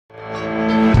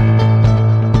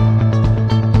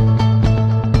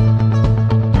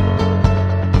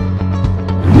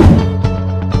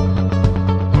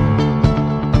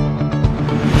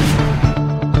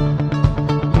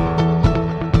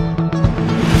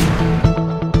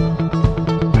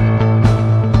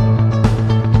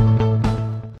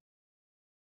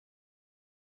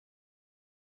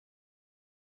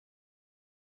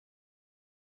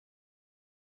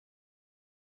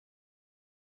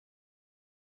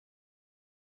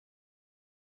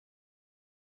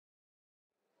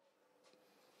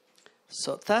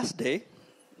So Thursday,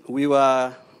 we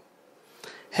were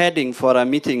heading for a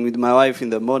meeting with my wife in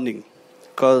the morning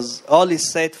because all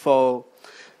is set for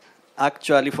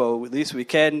this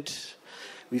weekend.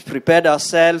 We've prepared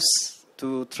ourselves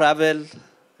to travel,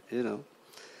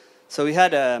 So we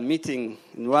had a meeting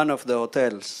in one of the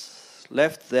hotels.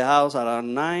 Left the house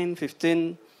around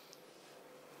 9:15.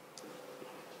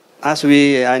 As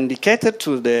we indicated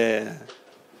to the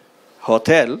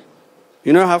hotel,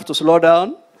 have to slow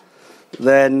down,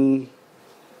 then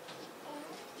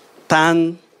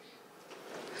turn.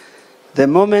 The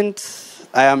moment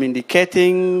I am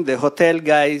indicating, the hotel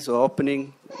guys are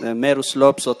opening the Meru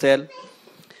Slopes Hotel.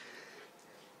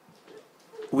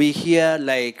 We hear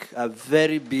like a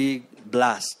very big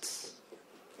blast.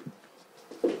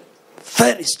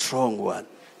 Very strong one.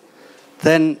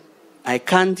 Then I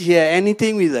can't hear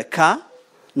anything with the car.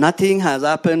 Nothing has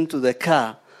happened to the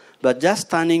car. But just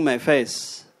turning my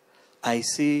face, I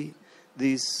see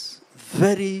this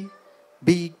very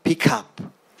big pickup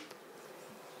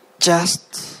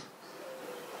just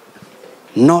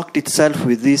knocked itself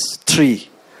with this tree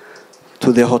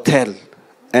to the hotel.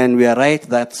 And we are right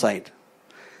that side.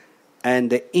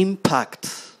 And the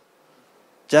impact,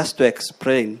 just to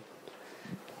explain,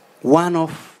 one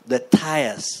of the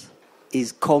tires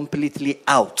is completely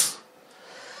out.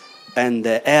 And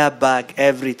the airbag,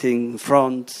 everything,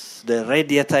 front, the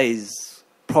radiator is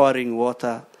pouring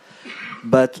water.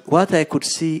 But what I could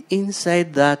see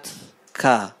inside that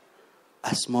car,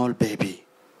 a small baby.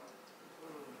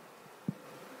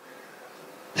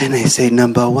 Then I say,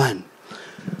 number one,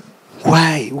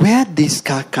 why? Where did this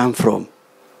car come from?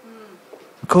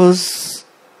 Because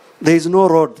there is no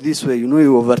road this way,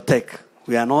 you overtake.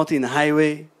 We are not in a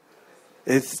highway.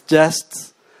 It's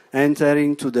just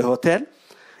entering to the hotel.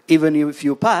 Even if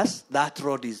you pass, that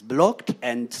road is blocked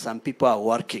and some people are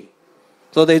working.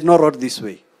 So there is no road this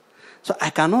way. So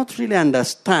I cannot really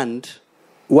understand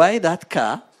why that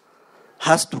car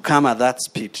has to come at that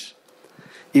speed.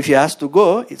 If he has to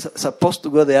go, it's supposed to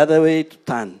go the other way to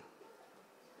turn.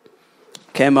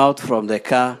 Came out from the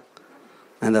car,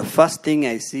 and the first thing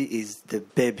I see is the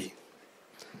baby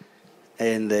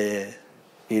and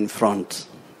in front.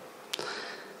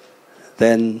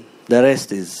 Then the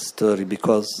rest is story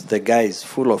because the guy is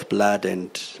full of blood,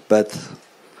 but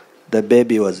the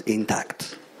baby was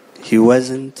intact. He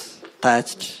wasn't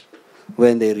touched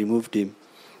when they removed him.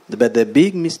 But the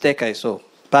big mistake I saw,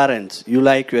 parents, you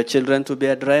like your children to be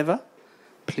a driver?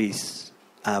 Please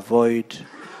avoid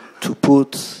to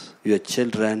put your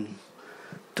children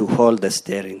to hold the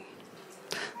steering.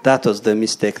 That was the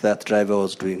mistake that driver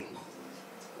was doing.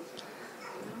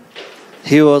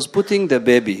 He was putting the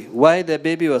baby. Why the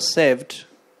baby was saved?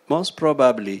 Most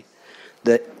probably,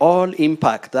 the all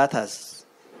impact that has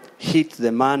hit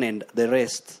the man and the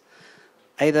rest.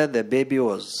 Either the baby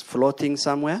was floating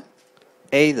somewhere,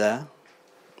 either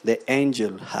the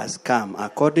angel has come,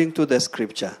 according to the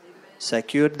scripture,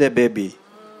 secured the baby,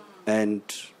 and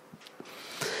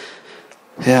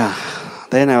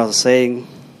then I was saying,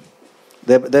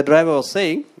 the driver was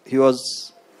saying he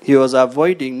was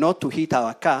avoiding not to hit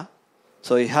our car,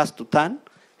 so he has to turn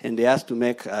and he has to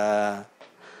make an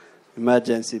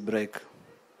emergency brake.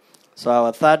 So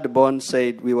our third born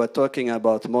said, we were talking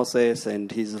about Moses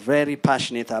and he's very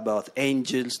passionate about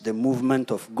angels, the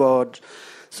movement of God.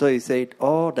 So he said,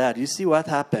 Dad, you see what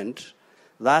happened?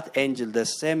 That angel, the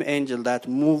same angel that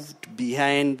moved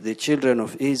behind the children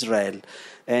of Israel,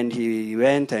 and he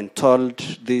went and told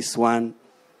this one,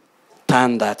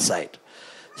 turn that side.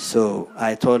 So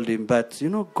I told him, but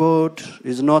God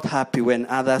is not happy when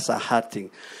others are hurting.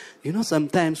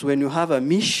 Sometimes when you have a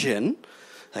mission,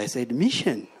 I said,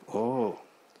 mission? Oh.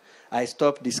 I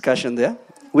stopped discussion there.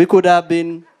 We could have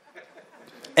been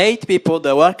 8 people,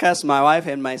 the workers, my wife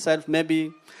and myself,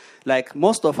 maybe like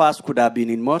most of us could have been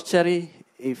in mortuary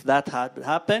if that had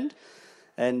happened.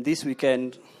 And this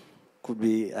weekend could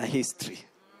be a history.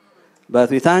 But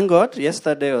we thank God,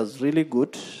 yesterday was really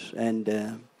good,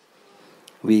 and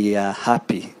we are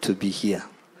happy to be here.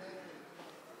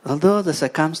 Although the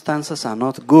circumstances are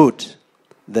not good,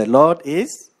 the Lord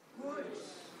is good.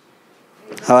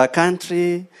 Our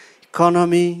country,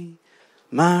 economy,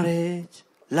 marriage,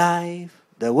 life,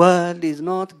 the world is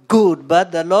not good,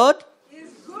 but the Lord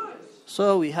is good.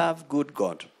 So we have good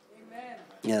God. Amen.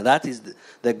 Yeah, that is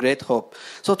the great hope.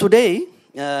 So today,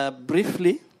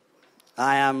 briefly,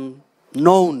 I am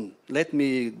known. Let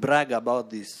me brag about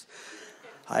this.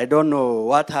 I don't know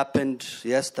what happened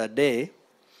yesterday.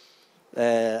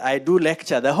 I do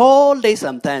lecture the whole day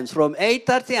sometimes, from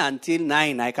 8:30 until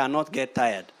 9. I cannot get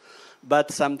tired.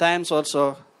 But sometimes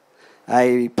also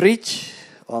I preach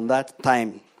on that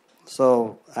time.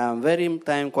 So I'm very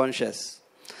time conscious.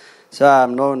 So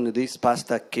I'm known this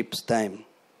pastor keeps time.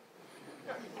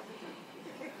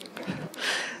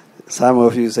 Some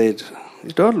of you said,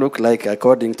 you don't look like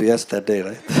according to yesterday,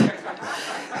 right?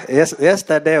 Yes,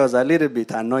 yesterday was a little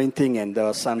bit anointing and there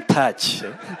was some touch.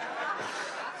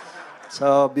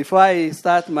 So before I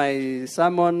start my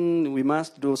sermon, we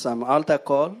must do some altar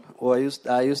call. Or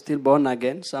are you still born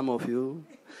again? Some of you.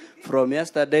 From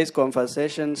yesterday's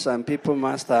conversation, some people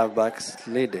must have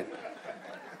backslidden.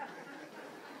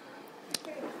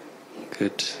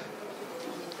 Good.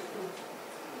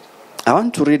 I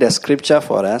want to read a scripture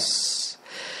for us.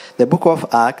 The book of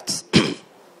Acts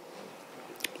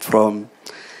from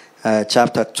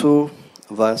chapter 2,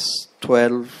 verse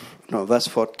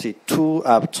 42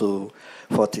 up to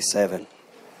 47.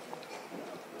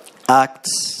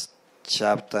 Acts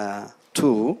chapter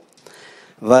 2,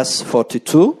 verse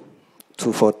 42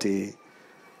 to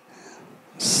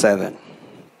 47.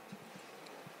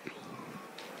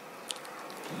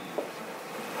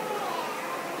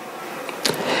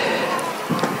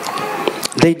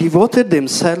 They devoted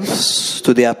themselves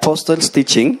to the apostles'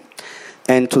 teaching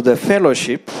and to the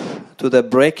fellowship, to the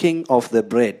breaking of the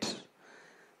bread,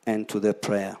 and to the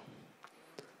prayer.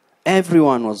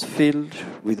 Everyone was filled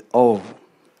with awe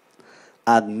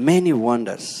at many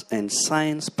wonders and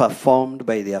signs performed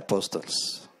by the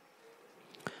apostles.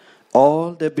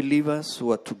 All the believers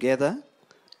were together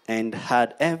and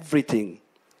had everything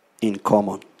in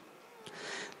common.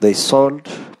 They sold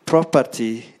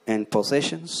property and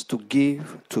possessions to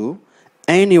give to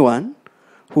anyone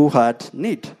who had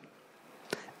need.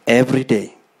 Every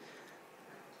day,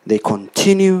 they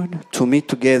continued to meet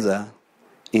together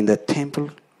in the temple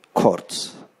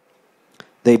courts.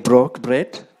 They broke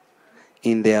bread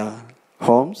in their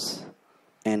homes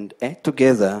and ate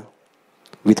together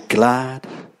with glad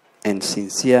and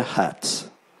sincere hearts,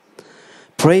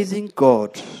 praising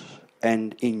God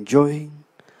and enjoying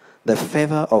the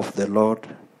favor of the Lord,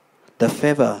 the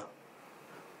favor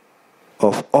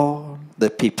of all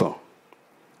the people.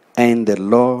 And the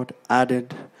Lord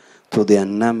added to their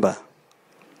number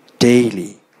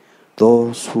daily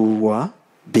those who were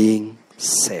being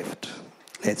saved.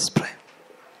 Let's pray.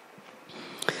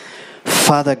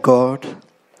 Father God,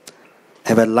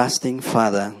 everlasting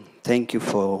Father, thank you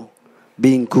for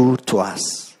being good to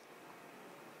us.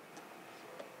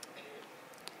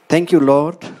 Thank you,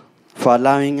 Lord, for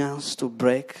allowing us to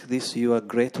break this your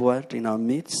great word in our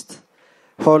midst.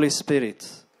 Holy Spirit,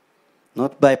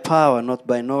 not by power, not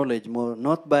by knowledge,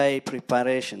 not by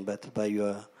preparation, but by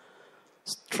your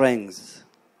strength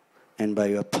and by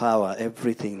your power,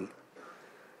 everything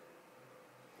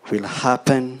will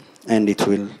happen and it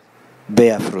will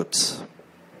bear fruits.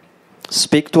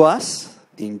 Speak to us.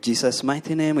 In Jesus'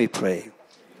 mighty name we pray.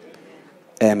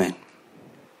 Amen.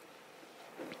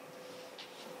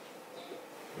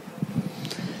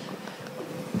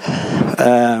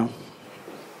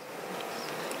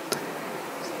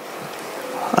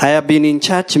 I have been in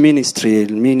church ministry,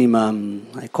 minimum,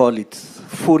 I call it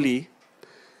fully,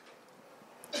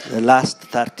 the last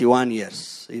 31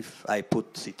 years, if I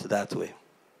put it that way.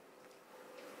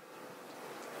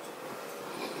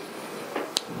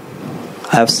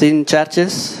 I've seen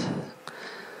churches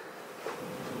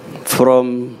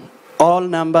from all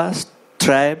numbers,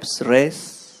 tribes,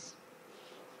 race,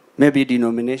 maybe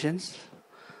denominations,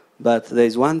 but there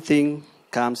is one thing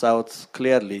comes out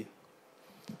clearly.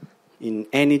 In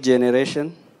any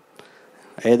generation,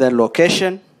 either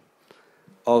location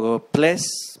or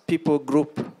place, people,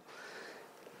 group,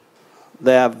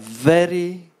 there are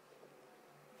very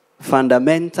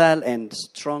fundamental and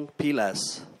strong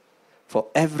pillars for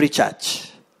every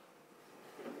church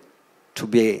to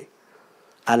be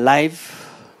alive,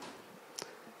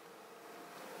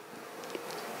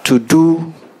 to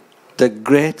do the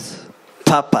great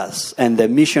purpose and the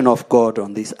mission of God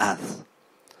on this earth.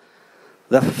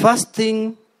 The first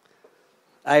thing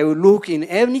I will look in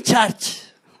any church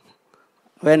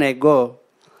when I go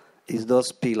is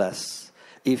those pillars.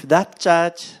 If that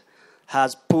church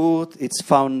has put its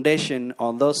foundation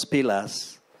on those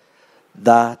pillars,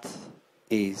 that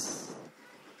is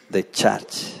the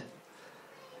church.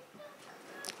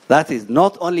 That is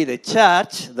not only the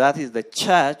church, that is the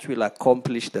church will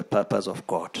accomplish the purpose of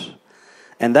God.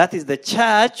 And that is the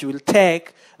church will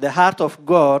take the heart of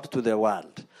God to the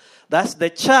world. That's the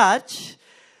church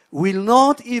will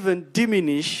not even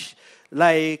diminish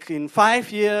like in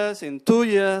 5 years, in 2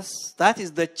 years. That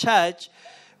is the church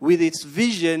with its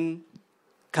vision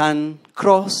can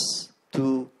cross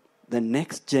to the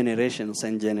next generations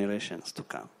and generations to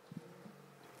come.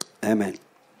 Amen.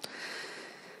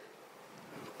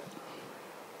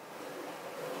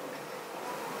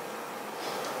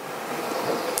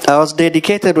 I was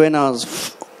dedicated when I was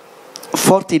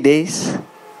 40 days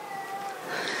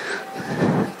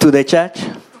to the church.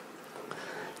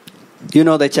 You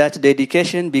know the church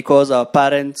dedication because our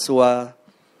parents were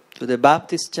to the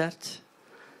Baptist church.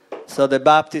 So the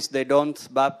Baptists, they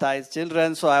don't baptize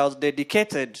children, so I was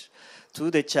dedicated to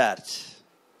the church.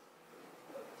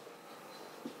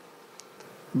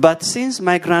 But since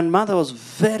my grandmother was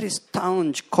very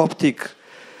staunch Coptic,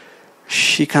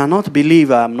 she cannot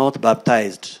believe I'm not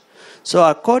baptized. So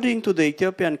according to the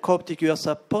Ethiopian Coptic, you are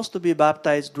supposed to be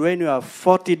baptized when you are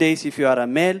 40 days if you are a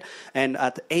male, and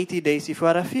at 80 days if you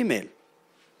are a female.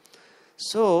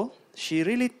 So she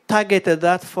really targeted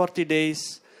that 40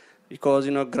 days because,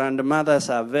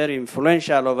 grandmothers are very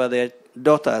influential over their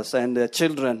daughters and their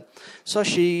children. So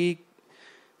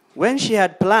when she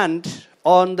had planned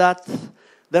on that,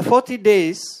 the 40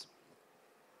 days,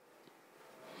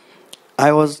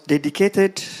 I was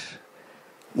dedicated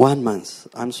 1 month.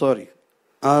 I'm sorry.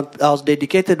 I was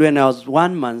dedicated when I was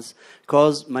 1 month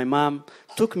because my mom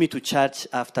took me to church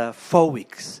after 4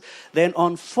 weeks. Then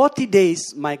on 40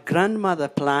 days, my grandmother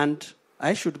planned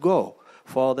I should go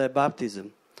for the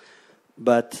baptism.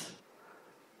 But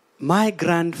my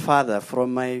grandfather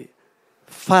from my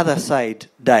father's side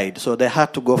died, so they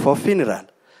had to go for funeral.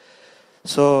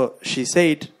 So she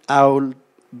said, I will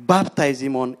baptize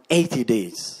him on 80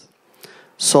 days.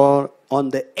 So on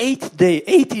the 8th day,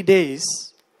 80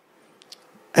 days,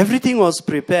 everything was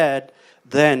prepared.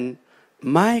 Then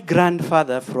my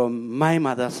grandfather from my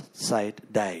mother's side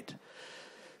died.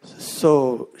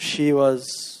 So she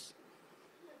was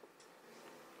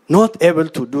not able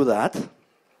to do that.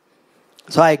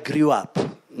 So I grew up.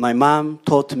 My mom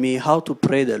taught me how to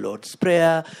pray the Lord's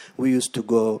Prayer. We used to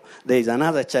go. There is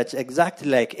another church exactly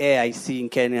like AIC in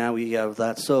Kenya. We have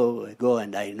that. So I go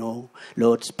and I know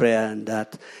Lord's Prayer and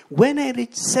that. When I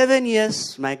reached 7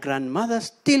 years, my grandmother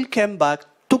still came back,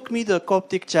 took me to the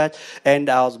Coptic church, and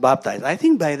I was baptized. I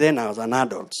think by then I was an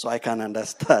adult, so I can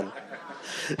understand.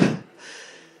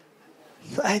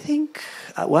 So I think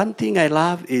one thing I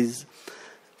love is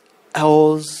I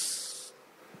was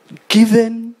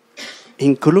given,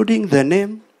 including the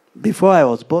name. Before I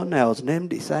was born, I was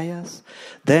named Esayas.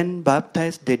 Then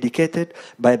baptized, dedicated.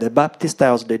 By the Baptist,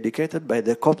 I was dedicated. By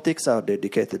the Coptics, I was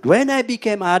dedicated. When I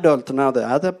became adult, now the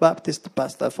other Baptist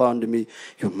pastor found me,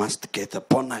 you must get a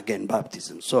born-again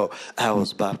baptism. So I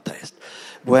was baptized.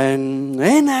 When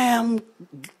I am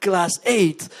class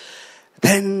 8,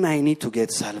 then I need to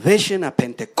get salvation. A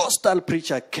Pentecostal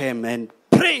preacher came and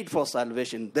prayed for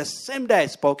salvation. The same day I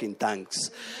spoke in tongues.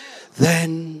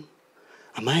 Then,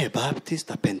 am I a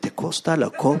Baptist, a Pentecostal, a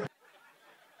Coptic?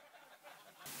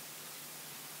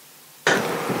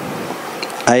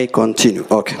 I continue.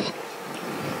 Okay.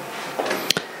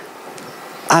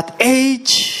 At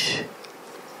age,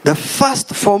 the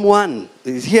first Form 1,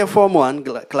 is here Form 1,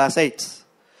 class 8.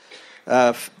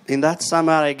 In that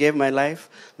summer, I gave my life.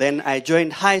 Then I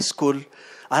joined high school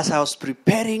as I was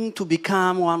preparing to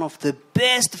become one of the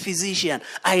best physicians.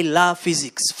 I love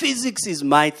physics. Physics is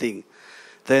my thing.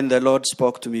 Then the Lord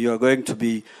spoke to me, you are going to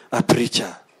be a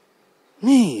preacher.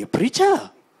 Me, a preacher?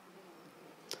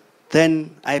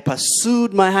 Then I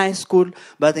pursued my high school,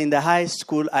 but in the high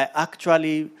school, I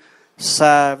actually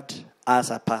served as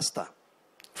a pastor.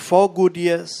 4 good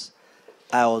years,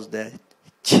 I was the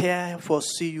chair for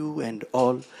CU and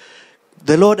all.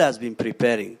 The Lord has been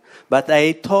preparing. But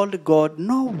I told God,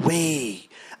 no way.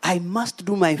 I must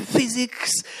do my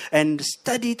physics and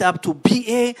study it up to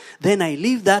BA. Then I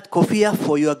leave that kofia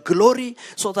for your glory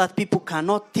so that people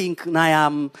cannot think I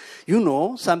am,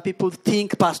 some people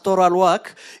think pastoral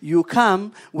work. You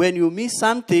come, when you miss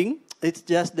something, it's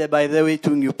just there by the way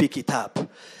you pick it up.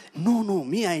 No,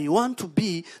 me, I want to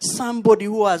be somebody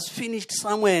who has finished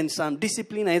somewhere in some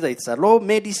discipline, either it's a law,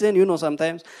 medicine,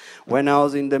 sometimes. When I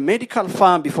was in the medical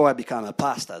farm before I became a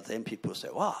pastor, then people say,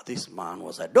 wow, this man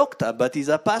was a doctor, but he's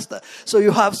a pastor. So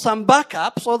you have some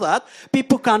backup so that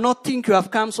people cannot think you have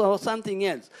come for something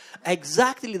else.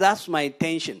 Exactly, that's my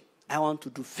intention. I want to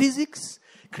do physics,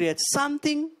 create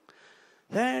something,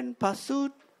 then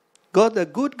pursued, got the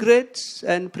good grades,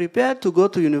 and prepared to go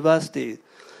to university.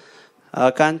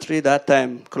 Our country that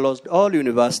time closed all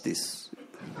universities.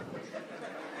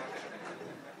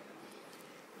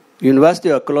 University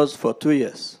were closed for 2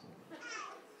 years.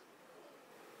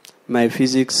 My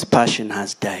physics passion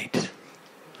has died.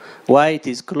 Why it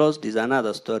is closed is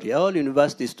another story. All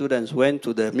university students went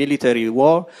to the military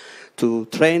war to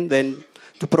train, then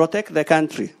to protect the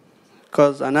country.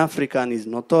 Because an African is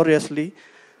notoriously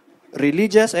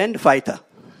religious and fighter.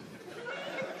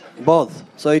 Both.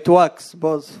 So it works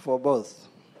both for both.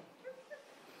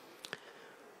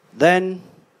 Then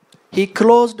He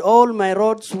closed all my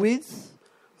roads with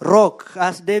rock,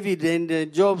 as David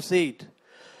and Job said.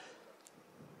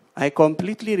 I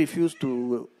completely refuse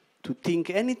to think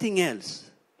anything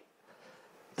else.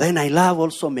 Then I love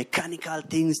also mechanical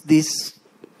things, this.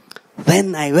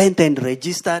 Then I went and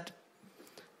registered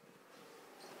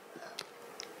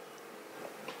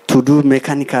to do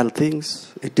mechanical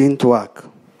things. It didn't work.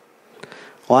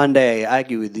 One day I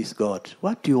argued with this God.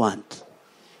 What do you want?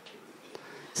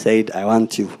 He said, I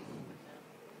want you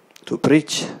to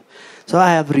preach. So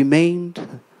I have remained.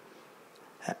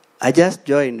 I just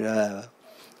joined.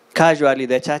 Casually,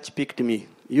 the church picked me.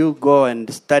 You go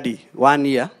and study 1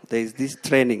 year. There is this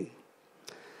training.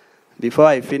 Before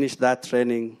I finished that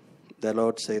training, the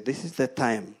Lord said, this is the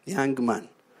time, young man,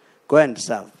 go and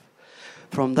serve.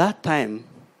 From that time,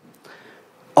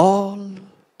 all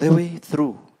the way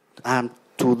through, and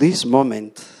to this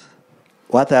moment,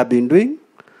 what I've been doing,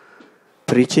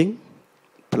 preaching,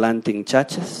 planting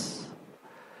churches,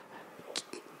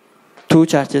 2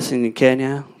 churches in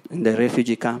Kenya, in the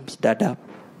refugee camps, Dadaab,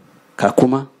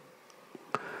 Kakuma.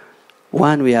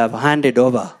 1 we have handed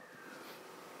over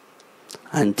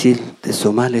until the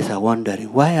Somalis are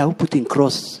wondering, why are we putting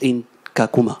cross in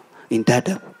Kakuma, in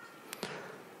Dadaab?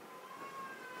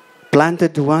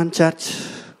 Planted 1 church,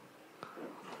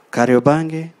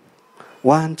 Kariobangi,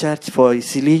 1 church for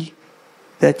Isili.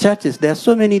 There are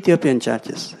so many Ethiopian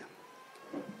churches.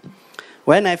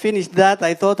 When I finished that,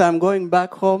 I thought I'm going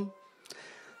back home.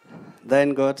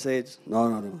 Then God said,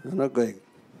 no, you're not going.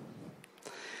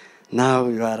 Now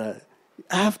you are,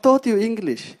 I have taught you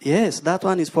English. Yes, that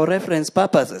one is for reference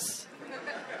purposes.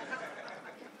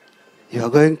 You are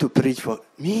going to preach for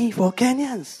me, for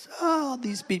Kenyans. Oh,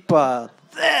 these people are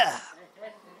there.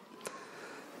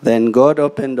 Then God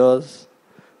opened doors.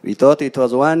 We thought it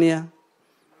was 1 year.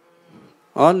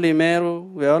 Only Meru,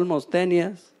 we're almost 10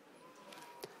 years.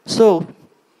 So,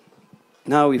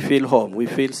 now we feel home. We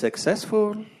feel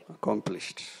successful,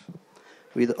 accomplished.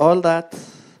 With all that,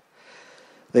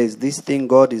 there is this thing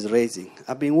God is raising.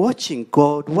 I've been watching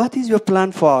God. What is your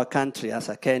plan for our country as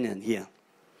a Kenyan here?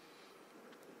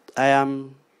 I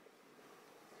am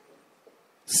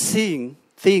seeing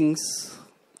things,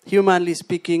 humanly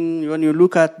speaking, when you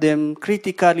look at them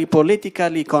critically,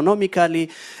 politically, economically,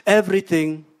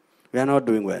 everything, we are not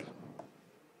doing well.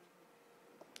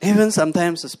 Even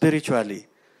sometimes spiritually.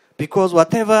 Because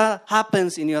whatever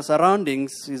happens in your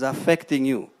surroundings is affecting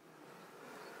you.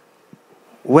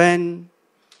 When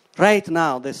right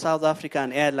now the South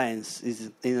African Airlines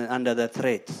is under the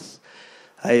threats,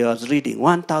 I was reading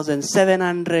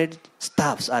 1,700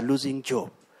 staffs are losing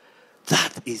jobs.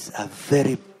 That is a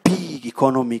very big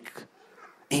economic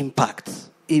impact,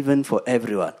 even for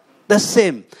everyone. The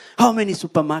same. How many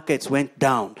supermarkets went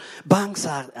down? Banks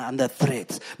are under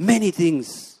threats. Many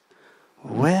things.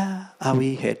 Where are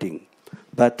we heading?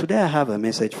 But today I have a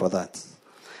message for that.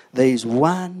 There is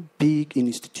one big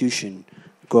institution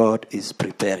God is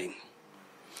preparing.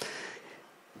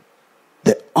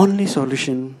 The only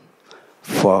solution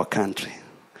for our country,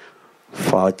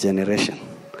 for our generation,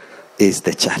 is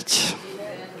the church.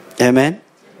 Amen?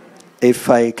 If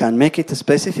I can make it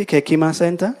specific, Hekima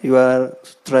Center, you are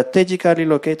strategically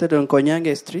located on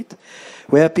Koinange Street,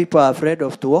 where people are afraid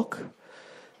of to walk,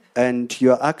 and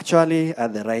you're actually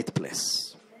at the right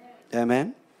place.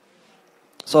 Amen?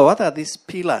 So what are these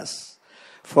pillars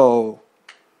for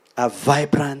a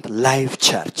vibrant, live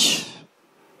church?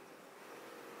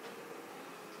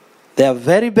 They are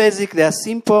very basic, they are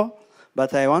simple,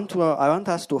 but I want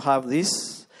us to have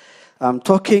this. I'm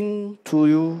talking to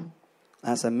you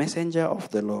as a messenger of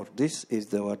the Lord. This is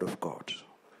the word of God.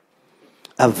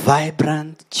 A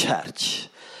vibrant church.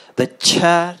 The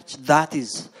church that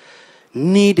is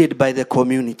needed by the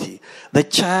community. The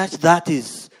church that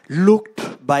is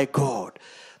looked by God.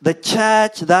 The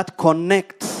church that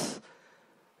connects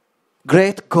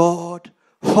great God,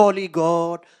 holy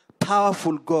God,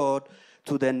 powerful God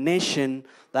to the nation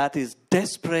that is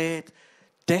desperate,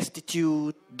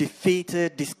 destitute,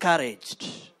 defeated,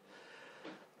 discouraged.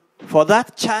 For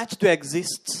that church to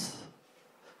exist,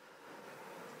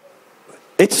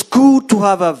 it's good to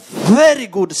have a very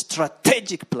good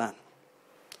strategic plan.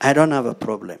 I don't have a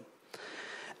problem.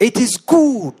 It is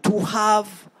good to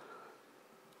have,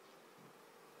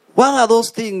 what are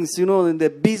those things, in the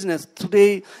business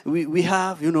today, we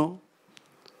have,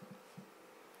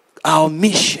 our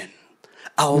mission,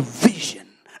 our vision,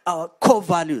 our core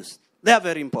values. They are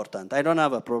very important. I don't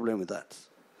have a problem with that.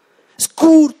 It's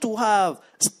good to have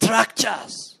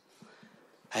structures.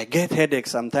 I get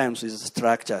headaches sometimes with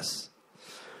structures.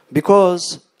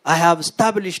 Because I have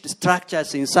established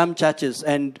structures in some churches,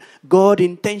 and God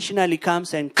intentionally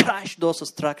comes and crush those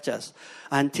structures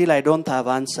until I don't have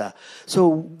answer.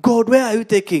 So, God, where are you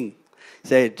taking? He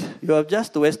said, you have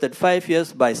just wasted 5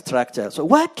 years by structure. So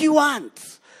what do you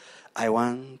want? I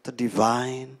want a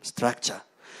divine structure.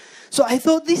 So I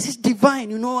thought, this is divine,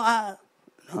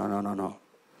 No.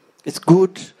 It's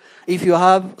good if you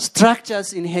have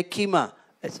structures in Hekima.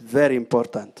 It's very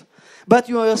important. But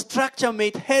your structure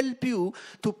may help you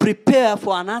to prepare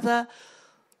for another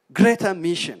greater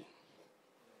mission.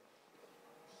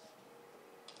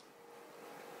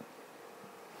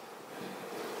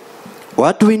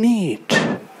 What do we need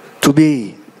to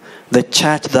be the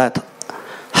church that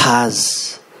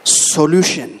has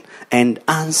solution and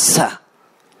answer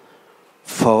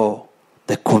for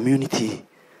the community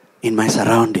in my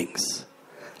surroundings?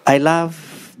 I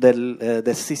love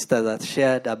the sister that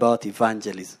shared about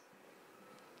evangelism.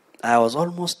 I was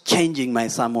almost changing my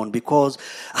sermon because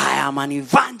I am an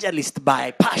evangelist by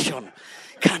passion.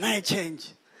 Can I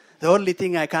change? The only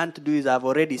thing I can't do is I've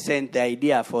already sent the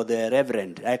idea for the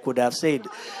reverend. I could have said,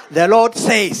 the Lord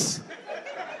says.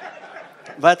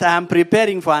 But I am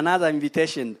preparing for another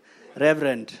invitation.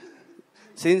 Reverend,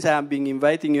 since I have been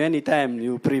inviting you anytime,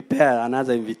 you prepare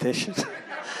another invitation.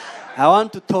 I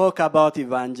want to talk about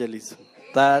evangelism.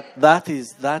 That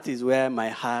is where my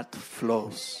heart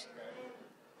flows.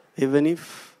 Even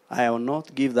if I will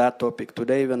not give that topic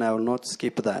today, even I will not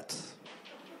skip that.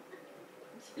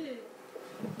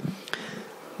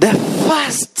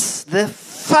 The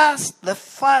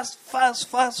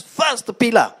first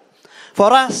pillar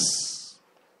for us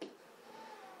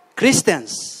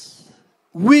Christians,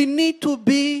 we need to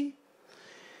be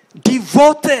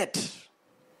devoted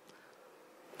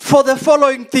for the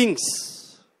following things.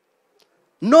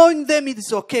 Knowing them, it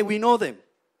is okay, we know them.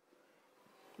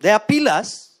 They are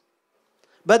pillars.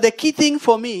 But the key thing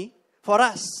for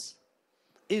us,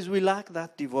 is we lack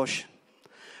that devotion.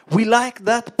 We lack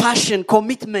that passion,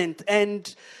 commitment,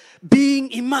 and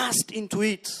being immersed into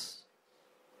it.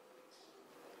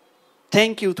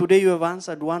 Thank you. Today you have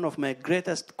answered one of my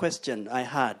greatest questions I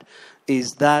had,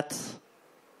 is that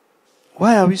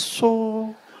why are we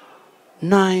so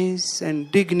nice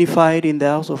and dignified in the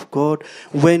house of God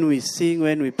when we sing,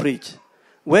 when we preach?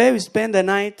 Where we spend the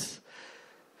night,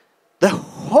 the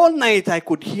whole night I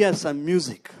could hear some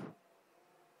music.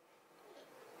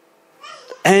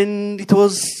 And it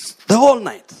was the whole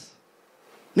night.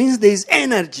 Means there is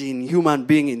energy in human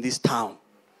being in this town.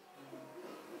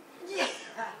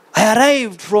 I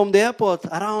arrived from the airport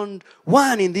around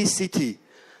 1 in this city.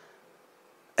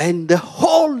 And the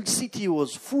whole city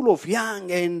was full of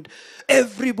young, and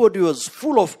everybody was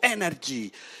full of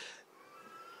energy.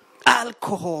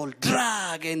 Alcohol,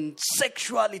 drug, and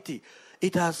sexuality.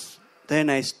 Then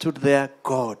I stood there,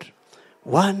 God,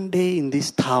 one day in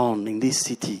this town, in this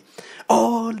city,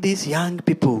 all these young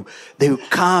people, they will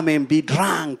come and be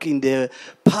drunk in the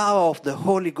power of the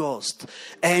Holy Ghost.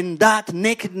 And that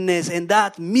nakedness and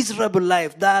that miserable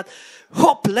life, that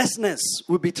hopelessness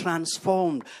will be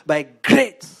transformed by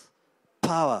great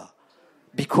power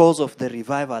because of the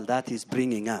revival that is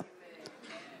bringing up.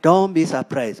 Don't be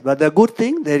surprised. But the good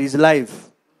thing, there is life.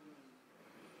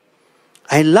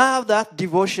 I love that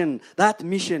devotion, that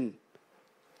mission.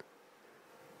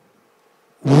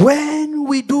 When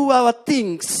we do our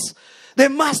things, there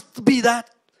must be that.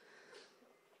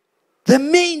 The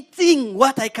main thing,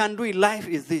 what I can do in life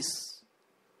is this.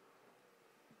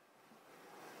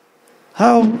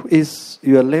 How is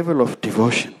your level of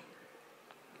devotion?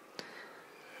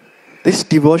 This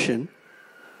devotion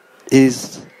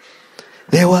is,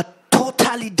 they were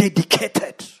totally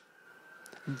dedicated,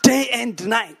 day and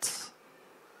night.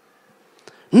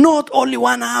 Not only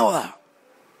 1 hour.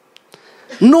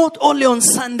 Not only on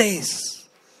Sundays.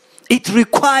 It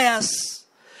requires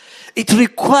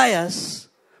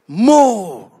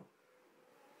more.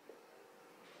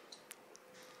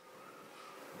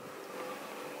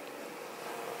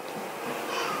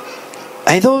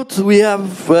 I thought we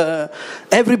have,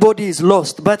 everybody is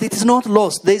lost, but it is not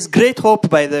lost. There is great hope,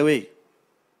 by the way.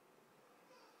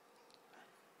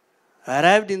 I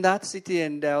arrived in that city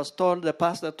and I was told, the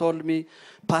pastor told me,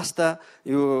 Pastor,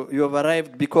 you have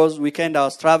arrived because weekend I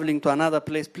was traveling to another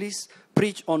place. Please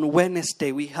preach on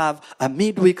Wednesday. We have a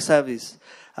midweek service.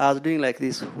 I was doing like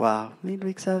this. Wow,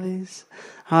 midweek service.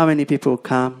 How many people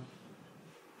come?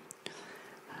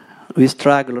 We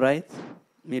struggle, right?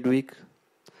 Midweek.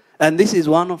 And this is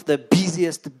one of the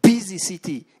busy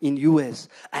city in US.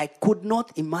 I could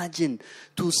not imagine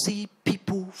to see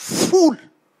people full.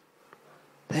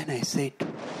 Then I said,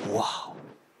 wow.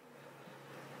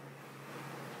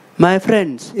 My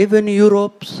friends, even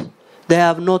Europe, They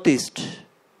have noticed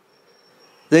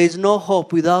there is no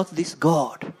hope without this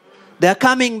God. They are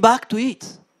coming back to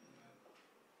it.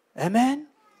 Amen?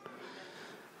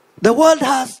 The world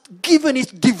has given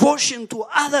its devotion to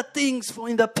other things from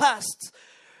in the past.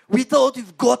 We thought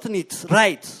we've gotten it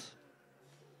right.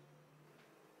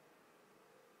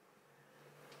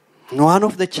 One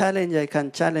of the challenges I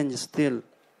can challenge still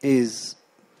is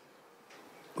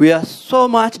we are so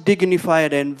much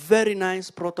dignified and very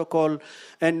nice protocol,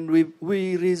 and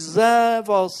we reserve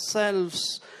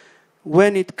ourselves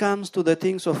when it comes to the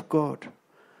things of God.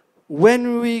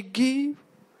 When we give,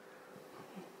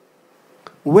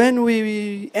 when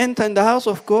we enter in the house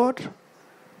of God,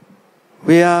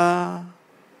 we are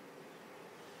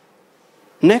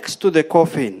next to the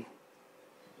coffin.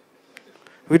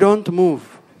 We don't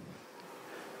move.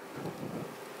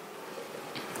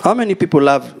 How many people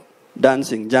love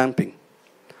dancing, jumping?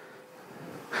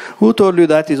 Who told you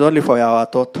that is only for our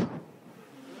thought?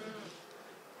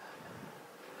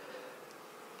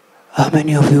 How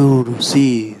many of you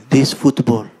see this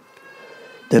football,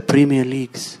 the Premier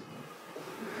Leagues?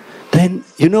 Then,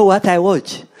 you know what I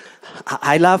watch?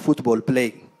 I love football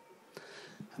playing.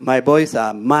 My boys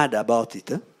are mad about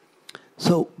it.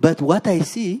 But what I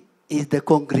see is the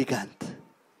congregant.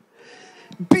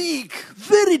 Big,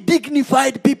 very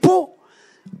dignified people.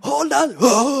 Hold on.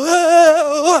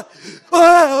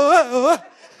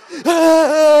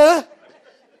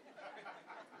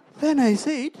 Then I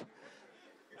said,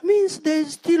 means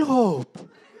there's still hope.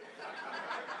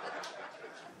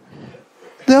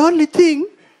 The only thing,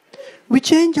 we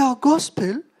change our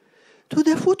gospel to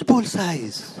the football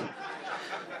size.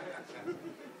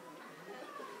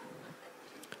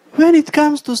 When it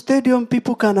comes to stadium,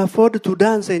 people can afford to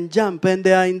dance and jump, and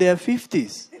they are in their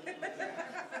 50s.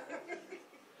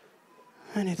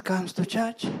 When it comes to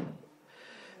church,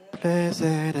 blessed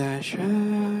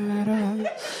assurance,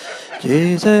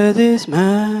 Jesus is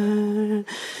mine.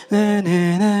 Na,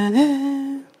 na, na,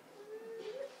 na.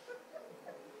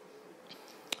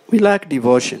 We lack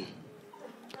devotion.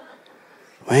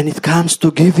 When it comes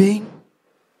to giving,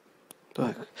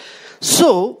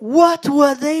 so what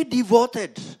were they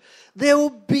devoted? There will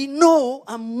be no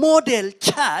a model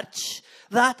church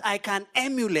that I can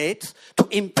emulate to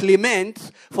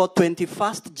implement for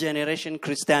 21st generation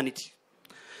Christianity.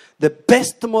 The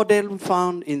best model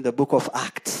found in the book of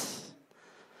Acts.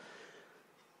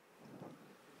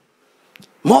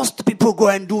 Most people go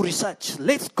and do research.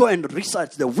 Let's go and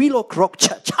research the Willow Rock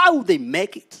Church, how they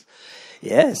make it.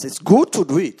 Yes, it's good to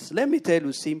do it. Let me tell you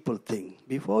a simple thing.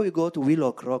 Before we go to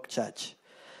Willow Rock Church,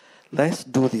 let's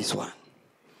do this one.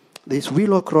 This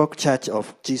Willow Rock Church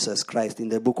of Jesus Christ in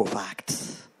the book of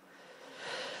Acts.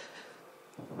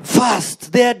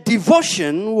 First, their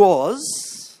devotion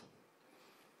was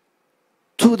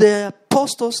to the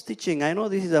apostles' teaching. I know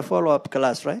this is a follow-up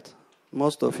class, right?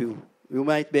 Most of you. You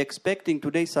might be expecting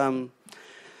today some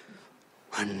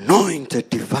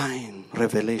anointed divine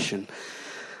revelation.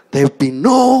 There will be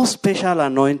no special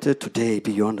anointed today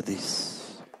beyond this.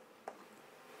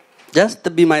 Just to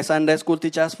be my Sunday school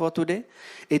teachers for today,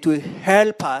 it will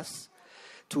help us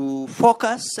to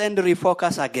focus and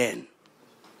refocus again.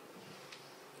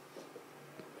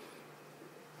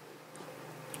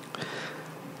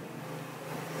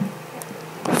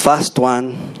 First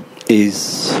one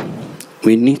is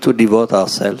we need to devote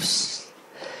ourselves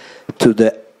to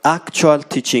the actual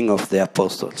teaching of the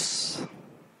apostles.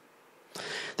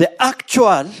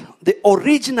 The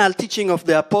original teaching of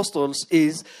the apostles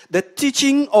is the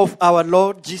teaching of our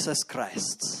Lord Jesus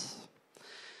Christ.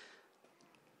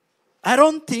 I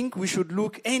don't think we should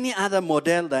look any other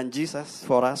model than Jesus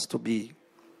for us to be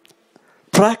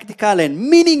practical and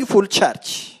meaningful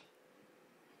church.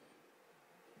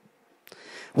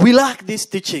 We lack these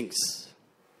teachings.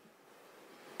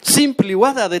 Simply,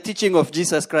 what are the teaching of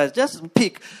Jesus Christ? Just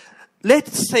pick,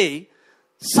 let's say,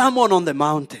 Sermon on the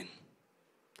Mountain.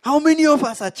 How many of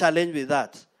us are challenged with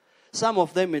that? Some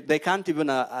of them, they can't even,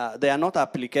 they are not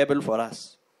applicable for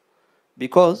us.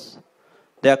 Because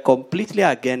they are completely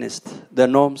against the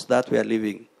norms that we are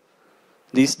living.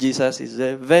 This Jesus is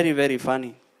very, very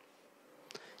funny.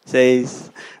 Says,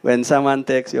 when someone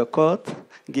takes your coat,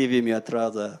 give him your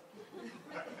trouser.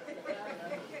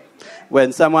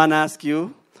 When someone asks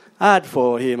you, add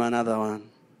for him another one.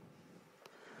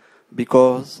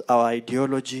 Because our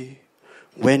ideology,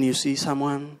 when you see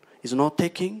someone is not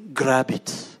taking, grab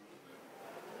it.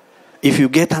 If you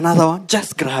get another one,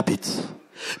 just grab it.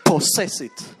 Possess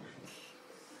it.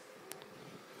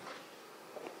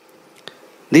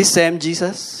 This same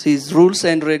Jesus, his rules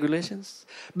and regulations.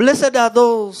 Blessed are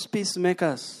those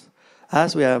peacemakers,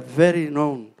 as we are very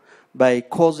known by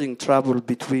causing trouble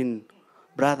between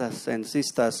brothers and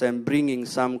sisters and bringing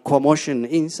some commotion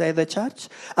inside the church,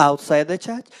 outside the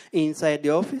church, inside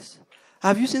the office.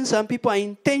 Have you seen some people are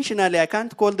intentionally, I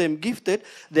can't call them gifted,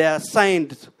 they are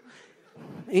signed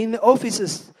in the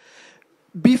offices.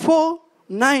 Before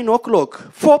 9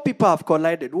 o'clock, 4 people have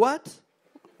collided. What?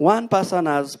 One person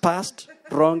has passed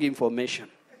wrong information.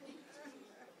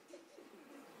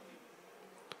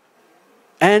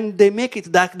 And they make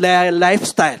it that their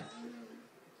lifestyle.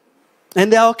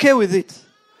 And they are okay with it.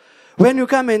 When you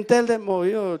come and tell them, oh,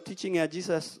 you're teaching at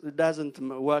Jesus doesn't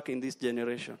work in this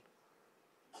generation.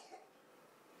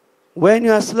 When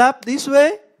you are slapped this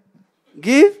way,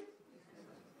 give.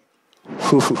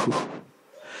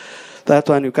 That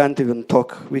one you can't even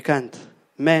talk. We can't.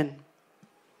 Men,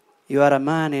 you are a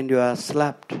man and you are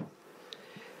slapped.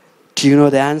 Do you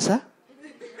know the answer?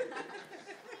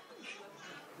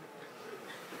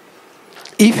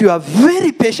 If you are a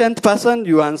very patient person,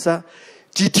 you answer,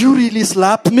 did you really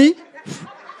slap me?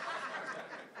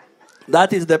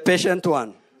 That is the patient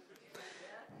one.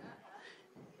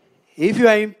 If you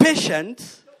are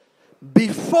impatient,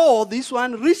 before this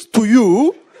one reaches to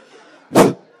you,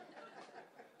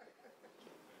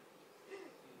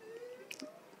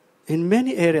 in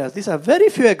many areas, these are very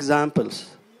few examples,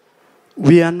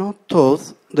 we are not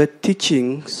taught the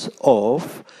teachings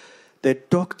of the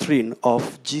doctrine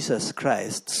of Jesus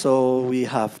Christ, so we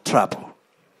have trouble.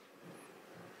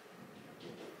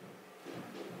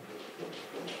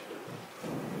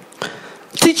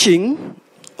 Teaching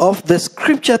of the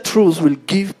scripture truths will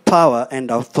give power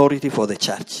and authority for the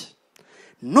church.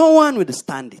 No one will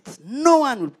stand it. No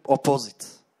one will oppose it.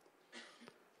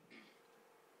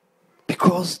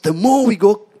 Because the more we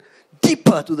go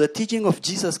deeper to the teaching of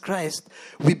Jesus Christ,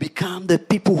 we become the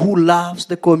people who loves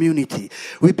the community.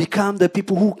 We become the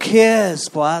people who cares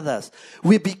for others.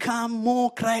 We become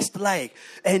more Christ-like.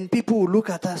 And people will look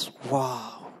at us,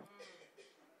 wow.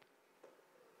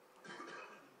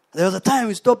 There was a time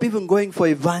we stopped even going for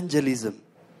evangelism.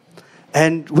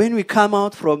 And when we come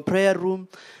out from prayer room,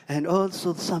 and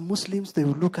also some Muslims, they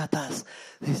will look at us.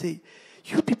 They say,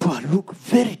 you people look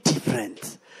very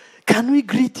different. Can we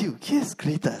greet you? Yes,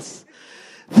 greet us.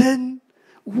 Then,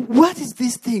 what is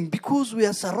this thing? Because we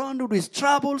are surrounded with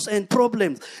troubles and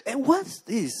problems. And what's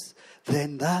this?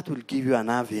 Then that will give you an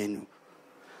avenue.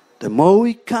 The more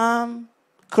we come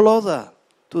closer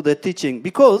to the teaching.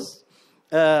 Because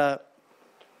I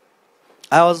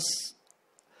was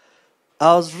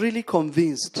really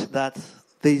convinced that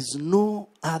there is no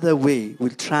other way will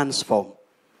transform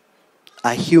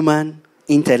a human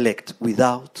intellect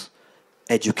without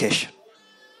education.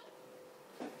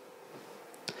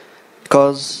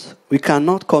 Because we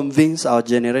cannot convince our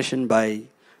generation by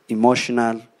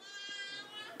emotional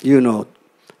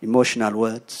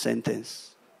words,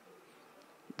 sentence.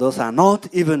 Those are not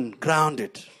even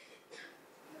grounded.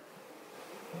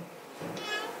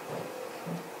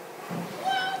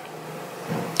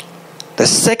 The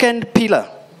second pillar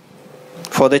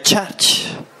for the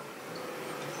church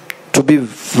to be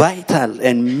vital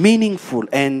and meaningful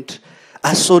and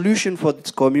a solution for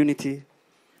this community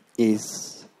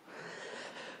is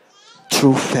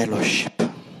true fellowship.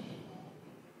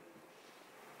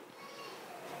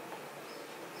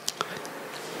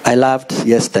 I loved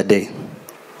yesterday.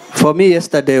 For me,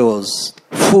 yesterday was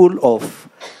full of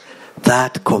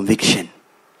that conviction.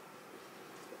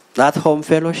 That home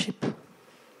fellowship.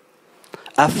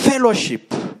 A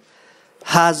fellowship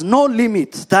has no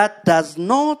limit, that does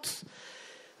not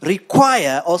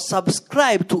require or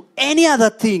subscribe to any other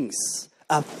things.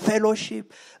 A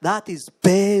fellowship that is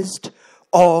based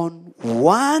on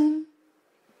one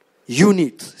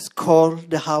unit. It's called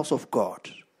the house of God.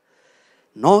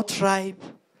 No tribe,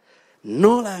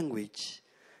 no language,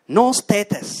 no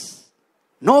status,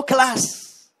 no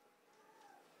class.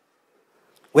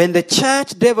 When the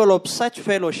church develops such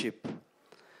fellowship,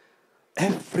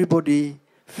 everybody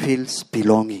feels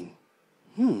belonging.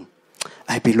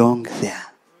 I belong there.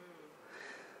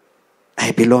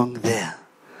 I belong there.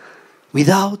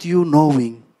 Without you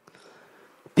knowing,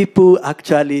 people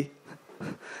actually,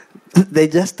 they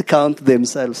just count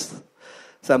themselves.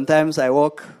 Sometimes I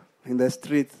walk in the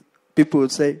street, people will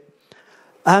say,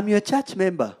 I'm your church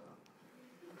member.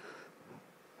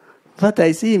 But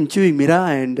I see him chewing miraa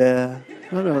and,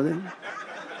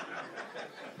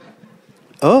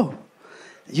 oh,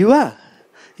 you are?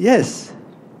 Yes.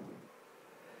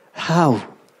 How?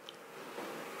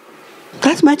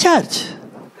 That's my church.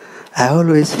 I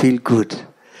always feel good.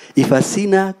 If a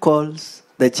sinner calls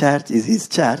the church is his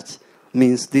church,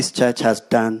 means this church has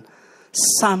done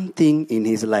something in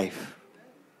his life.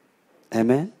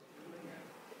 Amen?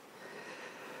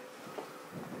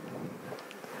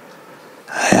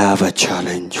 have a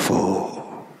challenge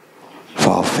for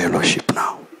our fellowship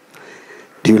now.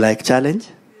 Do you like challenge?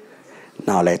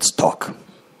 Now let's talk.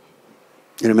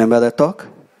 You remember the talk?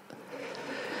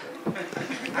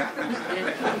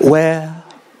 Where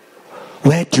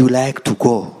do you like to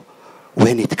go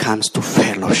when it comes to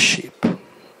fellowship?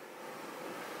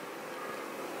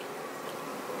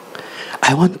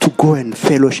 I want to go and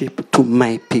fellowship to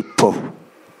my people.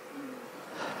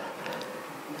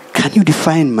 Can you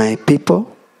define my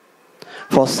people?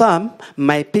 For some,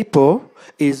 my people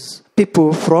is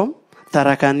people from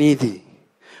Tarakanidhi.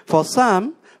 For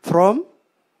some, from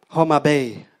Homa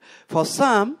Bay. For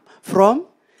some, from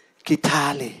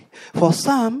Kitale. For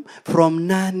some, from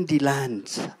Nandi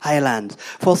Highlands.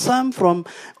 For some, from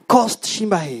Coast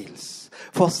Shimba Hills.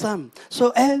 For some.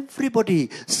 So everybody,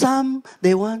 some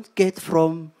they want to get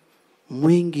from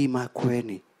Mwingi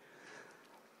Makueni.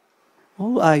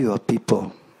 Who are your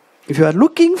people? If you are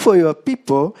looking for your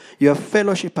people, your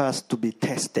fellowship has to be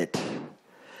tested.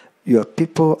 Your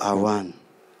people are one.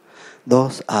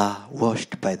 Those are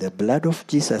washed by the blood of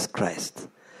Jesus Christ.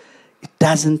 It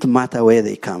doesn't matter where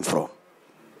they come from.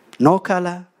 No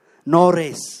color, no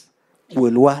race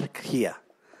will work here.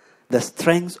 The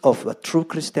strength of a true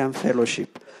Christian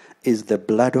fellowship is the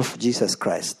blood of Jesus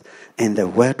Christ and the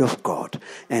Word of God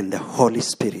and the Holy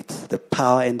Spirit, the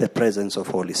power and the presence of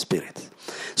Holy Spirit.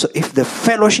 So if the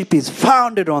fellowship is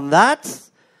founded on that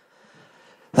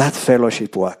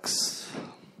fellowship works.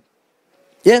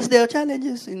 Yes, there are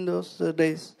challenges in those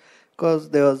days because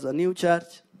there was a new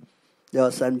church. There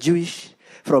was some Jewish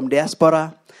from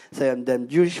diaspora, some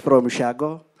Jewish from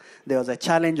Shago. There was a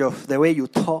challenge of the way you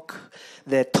talk,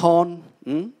 the tone.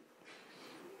 You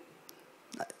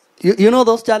know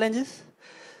those challenges?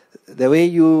 The way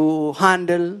you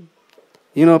handle,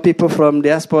 people from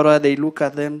diaspora, they look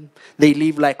at them, they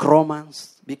live like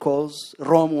Romans because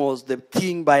Rome was the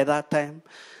king by that time.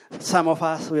 Some of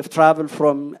us, we have traveled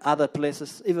from other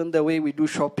places. Even the way we do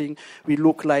shopping, we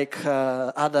look like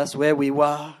others where we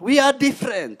were. We are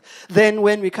different. Then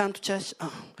when we come to church,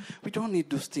 we don't need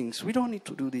those things. We don't need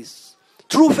to do this.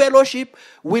 True fellowship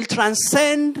will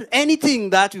transcend anything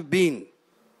that you've been.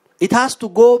 It has to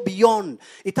go beyond.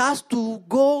 It has to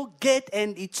go get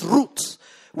and its roots,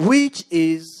 which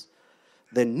is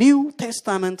the New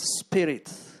Testament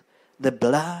Spirit, the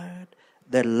blood,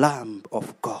 the Lamb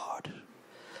of God.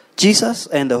 Jesus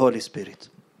and the Holy Spirit.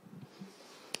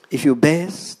 If you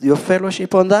base your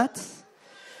fellowship on that,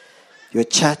 your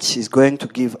church is going to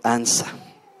give answer.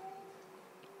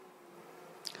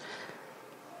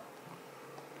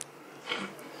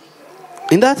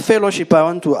 In that fellowship, I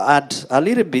want to add a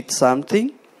little bit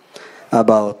something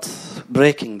about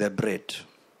breaking the bread.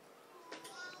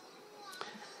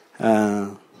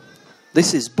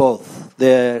 This is both.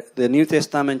 The New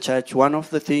Testament church, one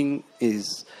of the things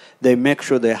is they make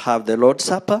sure they have the Lord's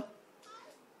Supper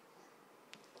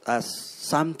as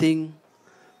something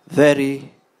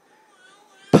very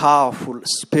powerful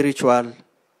spiritual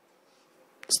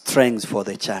strength for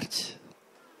the church.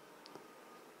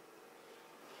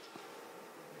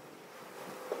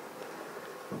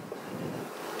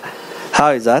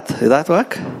 How is that? Does that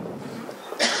work?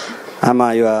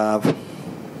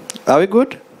 Are we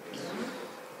good?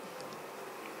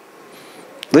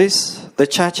 The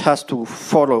church has to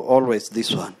follow always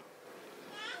this one.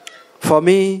 For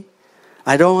me,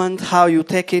 I don't want how you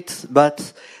take it,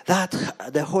 but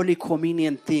the Holy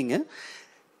Communion thing,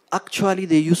 actually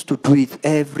they used to do it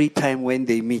every time when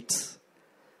they meet.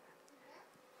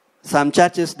 Some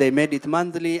churches, they made it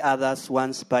monthly, others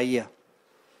once per year.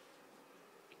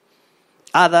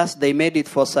 Others, they made it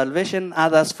for salvation,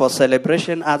 others for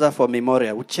celebration, others for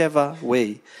memorial, whichever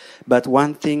way. But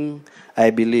one thing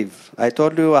I believe, I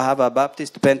told you I have a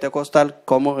Baptist Pentecostal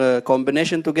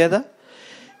combination together.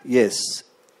 Yes.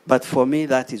 But for me,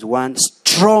 that is one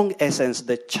strong essence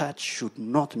the church should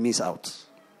not miss out.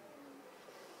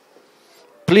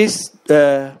 Please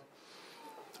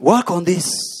work on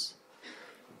this.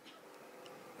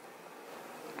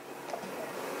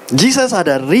 Jesus had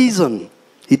a reason.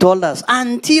 He told us,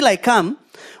 until I come,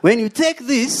 when you take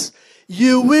this,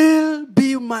 you will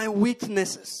be my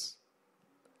witnesses.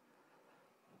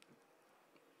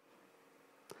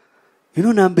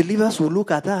 Non-believers will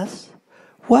look at us.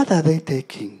 What are they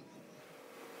taking?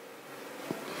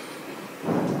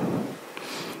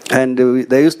 And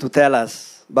they used to tell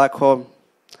us back home,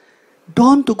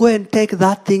 don't go and take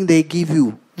that thing they give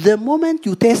you. The moment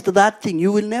you taste that thing,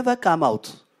 you will never come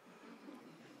out.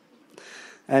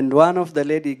 And one of the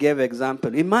lady gave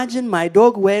example. Imagine my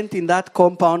dog went in that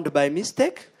compound by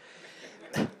mistake.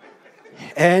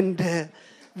 And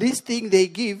this thing they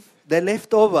give, the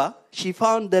leftover, She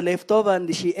found the leftover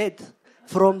and she ate.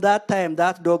 From that time,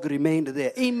 that dog remained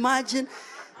there. Imagine.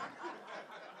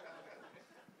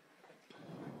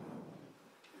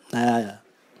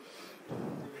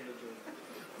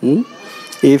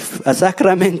 If a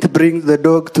sacrament brings the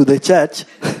dog to the church,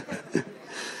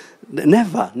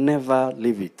 never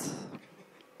leave it.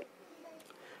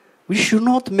 We should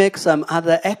not make some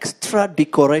other extra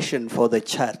decoration for the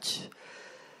church.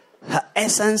 Her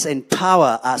essence and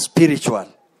power are spiritual.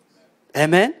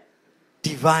 Amen?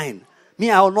 Divine. Me,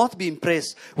 I will not be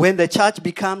impressed when the church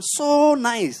becomes so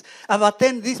nice. I've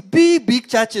attended these big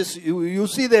churches. You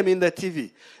see them in the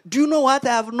TV. Do you know what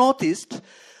I have noticed?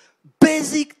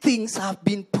 Basic things have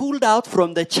been pulled out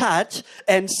from the church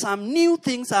and some new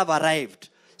things have arrived.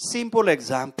 Simple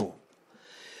example.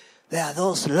 There are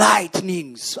those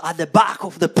lightnings at the back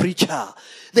of the preacher.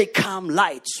 They come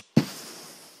lights.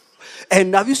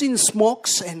 And have you seen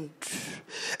smokes?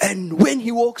 And when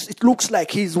he walks, it looks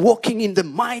like he's walking in the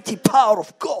mighty power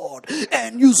of God.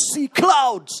 And you see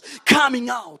clouds coming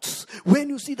out. When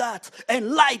you see that,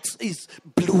 and lights is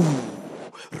blue,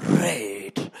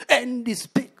 red, and he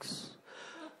speaks.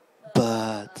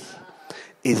 But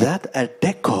is that a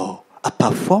decor, a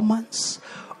performance,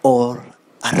 or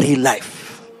a real life?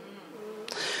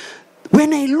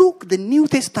 When I look, the New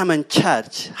Testament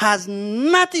church has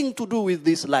nothing to do with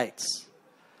these lights.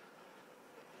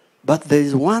 But there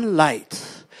is one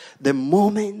light. The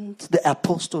moment the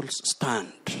apostles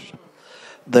stand,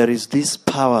 there is this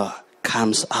power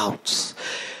comes out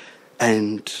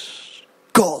and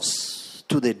goes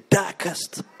to the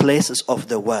darkest places of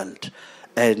the world.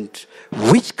 And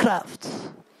witchcraft,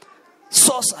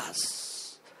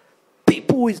 sorcerers,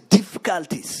 people with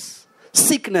difficulties,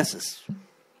 sicknesses,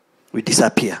 we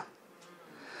disappear.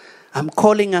 I'm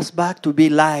calling us back to be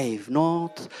live,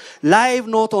 not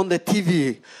on the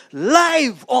TV,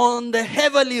 live on the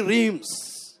heavenly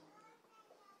realms.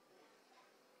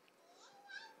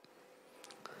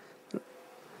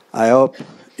 I hope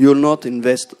you'll not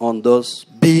invest on those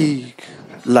big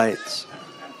lights.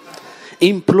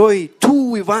 Employ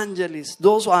 2 evangelists,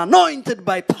 those who are anointed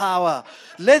by power.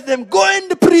 Let them go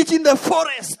and preach in the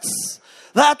forests.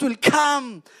 That will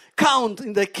count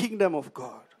in the kingdom of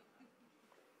God.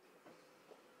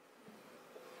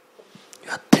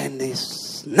 You attend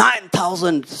this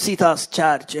 9,000 seaters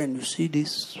church and you see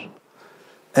this.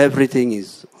 Everything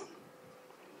is.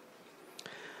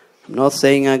 I'm not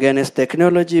saying against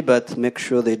technology, but make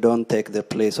sure they don't take the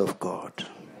place of God.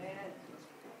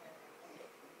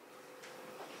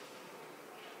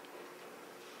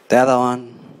 The other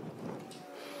one,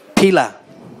 pillar,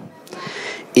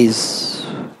 is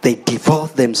they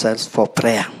devote themselves for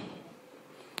prayer.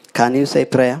 Can you say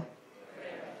prayer?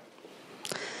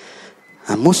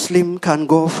 A Muslim can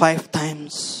go 5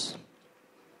 times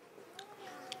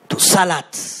to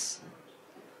salats.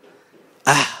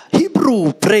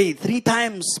 Hebrew pray 3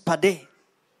 times per day.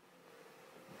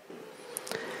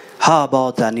 How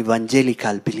about an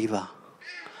evangelical believer?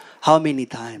 How many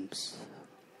times?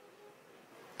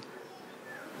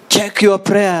 Check your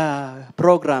prayer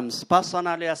programs,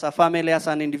 personally, as a family, as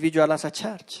an individual, as a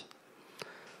church.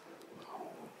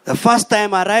 The first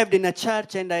time I arrived in a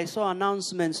church and I saw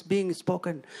announcements being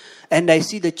spoken, and I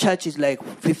see the church is like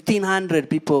 1,500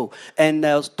 people, and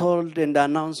I was told in the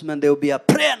announcement there will be a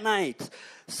prayer night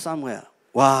somewhere.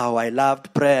 Wow, I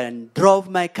loved prayer and drove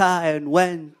my car and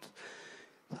went.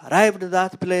 Arrived at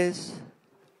that place,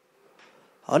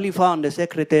 only found the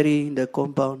secretary in the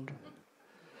compound.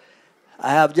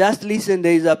 I have just listened,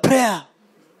 there is a prayer.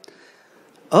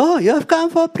 Oh, you have come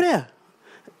for prayer.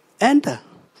 Enter.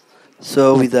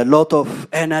 So with a lot of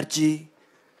energy,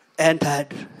 entered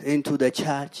into the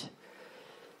church.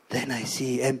 Then I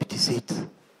see empty seat.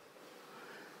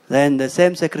 Then the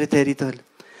same secretary told,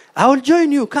 I will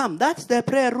join you, come. That's the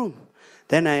prayer room.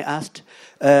 Then I asked,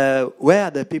 where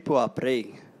the people are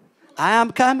praying. I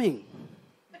am coming.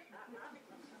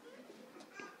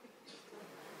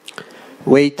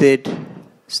 Waited,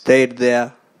 stayed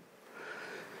there.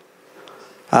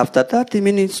 After 30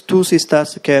 minutes, 2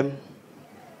 sisters came.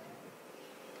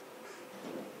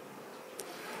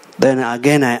 Then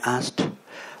again I asked,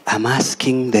 I'm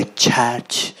asking the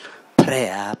church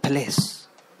prayer place.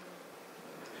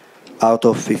 Out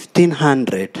of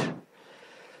 1,500,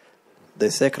 the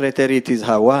secretary, it is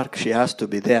her work, she has to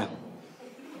be there.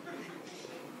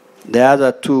 The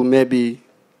other 2, maybe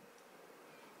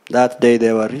that day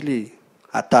they were really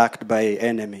attacked by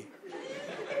enemy.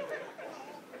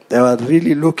 They were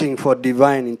really looking for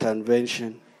divine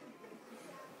intervention.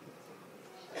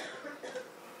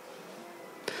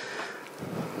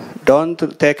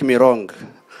 Don't take me wrong.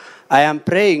 I am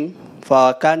praying for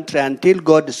our country until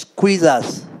God squeezes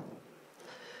us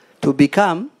to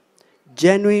become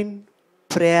genuine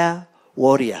prayer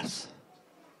warriors.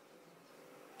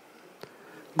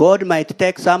 God might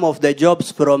take some of the jobs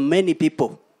from many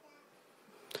people.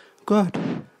 God,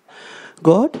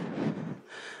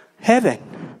 heaven,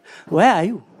 where are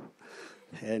you?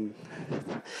 And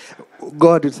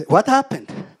God will say, what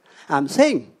happened? I'm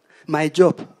saying, my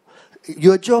job.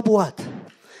 Your job what?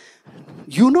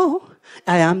 You know,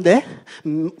 I am the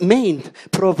main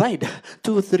provider.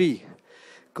 2, 3.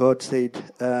 God said,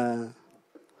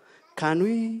 can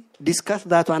we discuss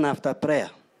that one after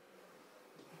prayer?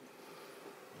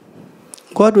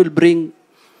 God will bring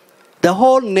the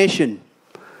whole nation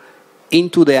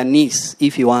into their knees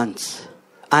if he wants,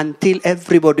 until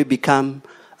everybody become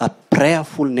a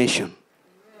prayerful nation.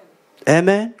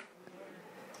 Amen?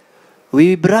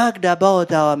 We bragged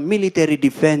about our military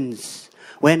defense.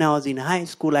 When I was in high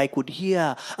school, I could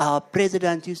hear our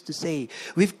president used to say,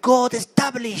 we've got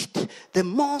established the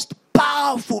most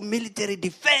powerful military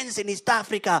defense in East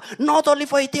Africa. Not only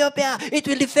for Ethiopia, it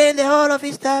will defend the whole of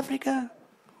East Africa.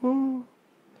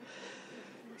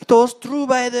 It was true,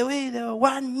 by the way. There were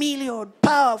 1 million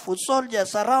powerful soldiers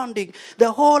surrounding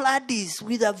the whole Addis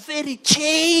with a very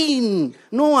chain.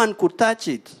 No one could touch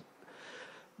it.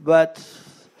 But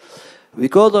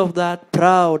because of that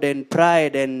proud and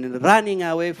pride and running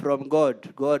away from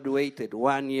God, God waited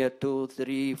 1 year, 2,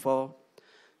 3, 4.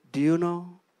 Do you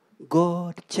know?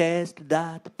 God chased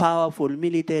that powerful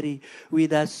military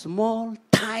with a small,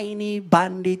 tiny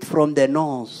bandit from the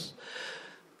north.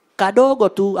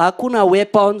 Kadogo tu, hakuna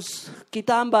weapons,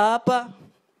 kitamba hapa,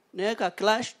 neka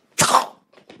clash.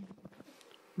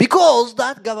 Because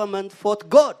that government fought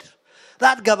God.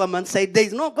 That government said there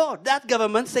is no God. That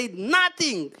government said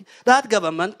nothing. That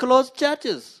government closed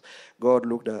churches. God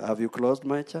looked at, have you closed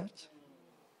my church?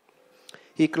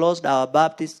 He closed our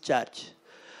Baptist church.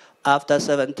 After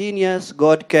 17 years,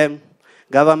 God came,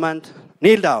 government,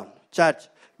 kneel down, church,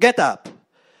 get up.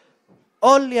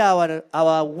 Only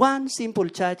our one simple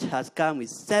church has come with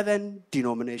 7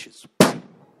 denominations.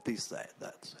 This side,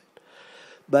 that side.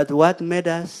 But what made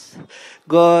us?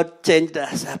 God changed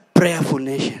us a prayerful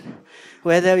nation.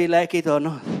 Whether we like it or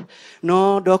not.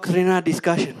 No doctrinal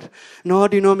discussion. No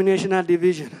denominational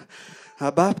division.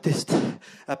 A Baptist,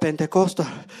 a Pentecostal,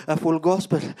 a full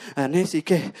gospel, an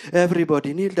ACK.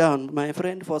 Everybody kneel down, my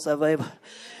friend, for survival.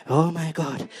 Oh my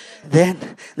God. Then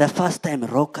the first time,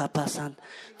 Roka person.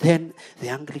 Then the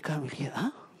Anglican will hear,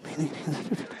 huh?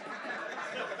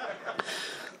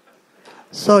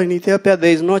 So in Ethiopia,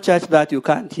 there is no church that you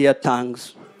can't hear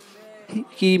tongues.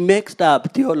 He mixed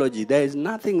up theology. There is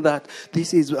nothing that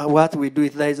this is what we do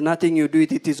it. There is nothing you do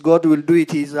it. It is God will do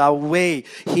it. He is our way.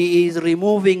 He is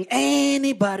removing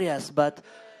any barriers. But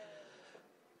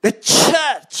the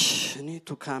church need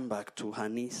to come back to her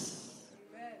knees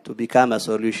to become a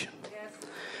solution.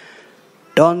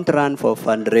 Don't run for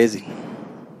fundraising.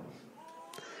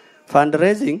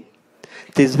 Fundraising,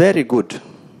 it is very good.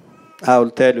 I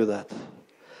will tell you that.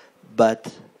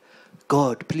 But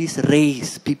God, please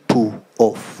raise people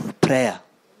of prayer.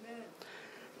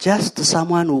 Just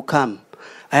someone who come.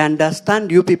 I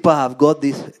understand you people have got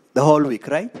this the whole week,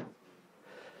 right?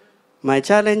 My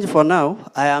challenge for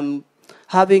now, I am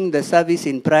having the service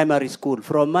in primary school.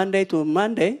 From Monday to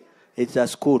Monday, it's a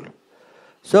school.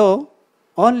 So,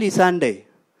 only Sunday.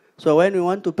 So when we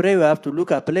want to pray, we have to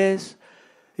look at a place.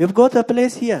 You've got a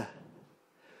place here.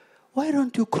 Why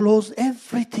don't you close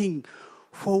everything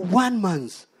for 1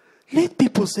 month? Let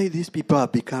people say these people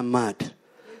have become mad.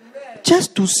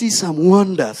 Just to see some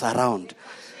wonders around.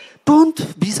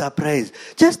 Don't be surprised.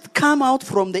 Just come out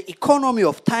from the economy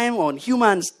of time on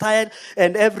human style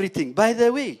and everything. By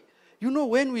the way, you know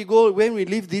when we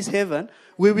leave this heaven,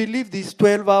 we will leave these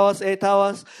 12 hours, 8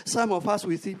 hours. Some of us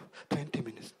will see 20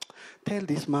 minutes. Tell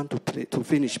this man to pray, to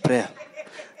finish prayer.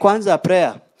 Kwanzaa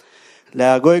prayer. They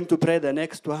are going to pray the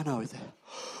next 1 hour.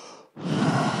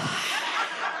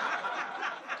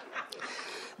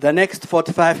 The next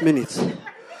 45 minutes.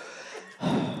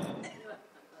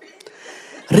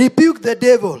 Rebuke the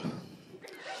devil.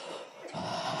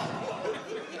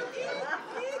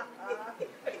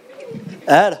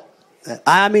 I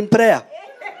am in prayer.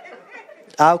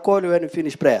 I'll call you when you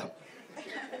finish prayer.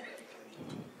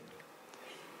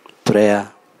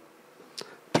 Prayer.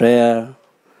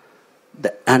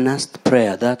 The earnest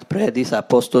prayer. That prayer these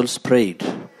apostles prayed.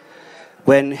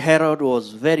 When Herod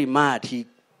was very mad, he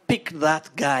picked that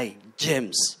guy,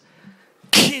 James,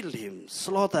 killed him,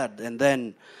 slaughtered, and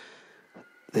then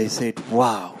They said,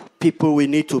 wow, people, we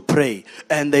need to pray.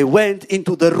 And they went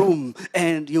into the room,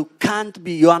 and you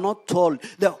are not told.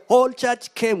 The whole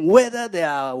church came, whether they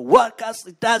are workers,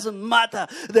 it doesn't matter.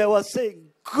 They were saying,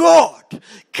 God,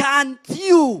 can't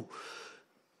you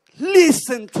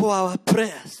listen to our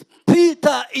prayers?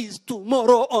 Peter is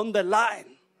tomorrow on the line.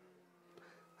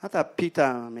 Hata Peter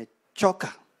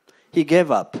amechoka. He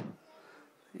gave up.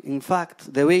 In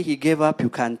fact, the way he gave up, you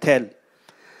can tell.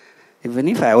 Even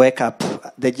if I wake up,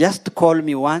 they just call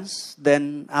me once,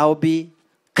 then I'll be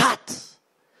cut.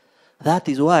 That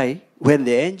is why when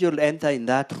the angel enters in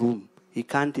that room, he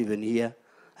can't even hear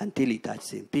until he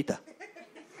touches him. Peter,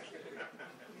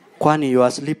 Kwani, you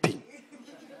are sleeping.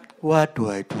 What do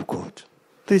I do, God?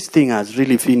 This thing has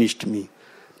really finished me.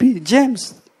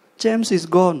 James is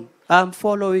gone. I'm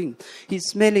following. He's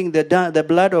smelling the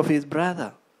blood of his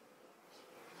brother.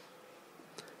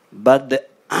 But the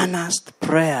earnest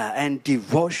prayer and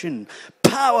devotion,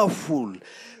 powerful,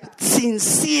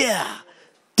 sincere,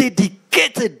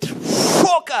 dedicated,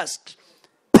 focused,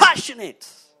 passionate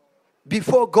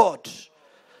before God,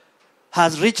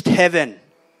 has reached heaven.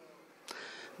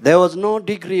 There was no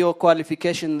degree or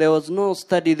qualification. There was no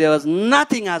study. There was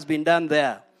nothing has been done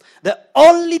there. The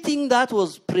only thing that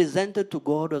was presented to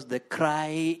God was the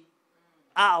cry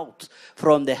out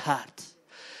from the heart.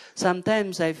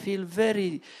 Sometimes I feel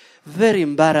very, very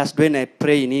embarrassed when I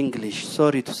pray in English.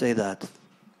 Sorry to say that.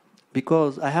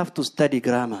 Because I have to study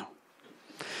grammar.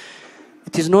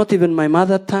 It is not even my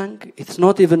mother tongue. It's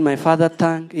not even my father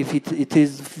tongue. It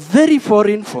is very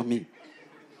foreign for me.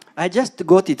 I just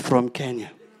got it from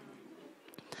Kenya.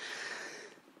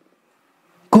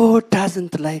 God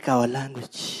doesn't like our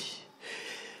language.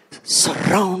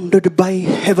 Surrounded by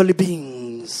heavenly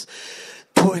beings,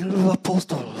 12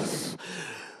 apostles,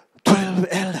 12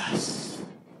 elders.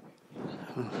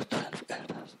 12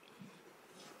 elders.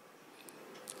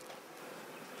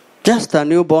 Just a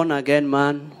newborn again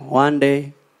man, one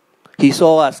day, he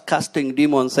saw us casting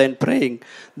demons and praying.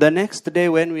 The next day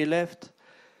when we left,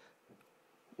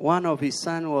 one of his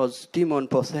sons was demon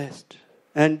possessed.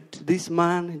 And this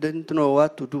man didn't know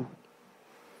what to do.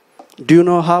 Do you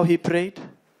know how he prayed?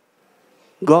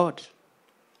 God,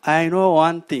 I know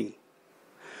one thing.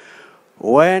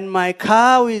 When my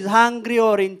cow is hungry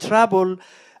or in trouble,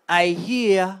 I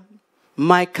hear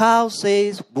my cow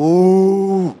says,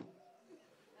 boo.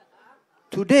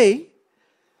 Today,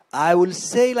 I will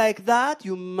say like that,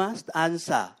 you must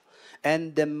answer.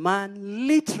 And the man,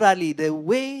 literally, the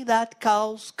way that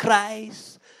cow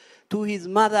cries to his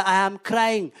mother, I am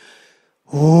crying.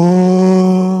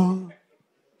 Oh.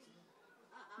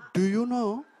 Do you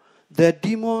know? The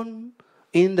demon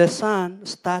in the son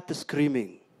started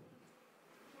screaming.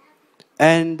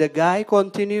 And the guy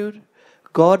continued.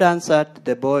 God answered,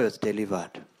 the boy was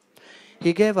delivered.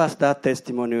 He gave us that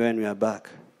testimony when we are back.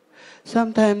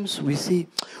 Sometimes we see,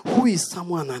 who is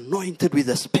someone anointed with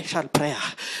a special prayer,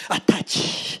 a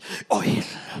touch, oil,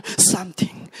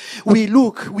 something. We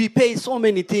look, we pay so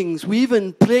many things. We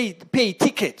even pay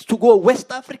tickets to go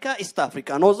West Africa, East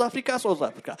Africa, North Africa, South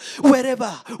Africa.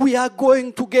 Wherever we are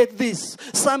going to get this.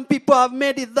 Some people have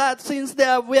made it that since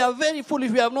we are very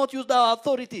foolish, we have not used our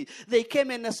authority. They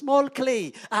came in a small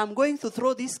clay. I'm going to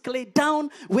throw this clay down.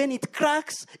 When it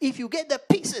cracks, if you get the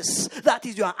pieces, that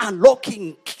is your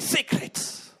unlocking secret.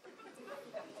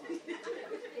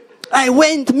 I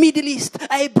went Middle East.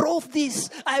 I brought this.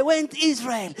 I went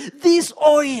Israel. This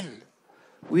oil.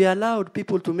 We allowed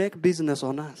people to make business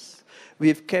on us.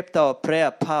 We've kept our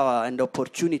prayer power and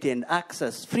opportunity and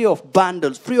access free of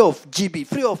bundles, free of GB,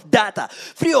 free of data,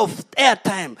 free of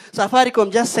airtime.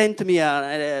 Safaricom just sent me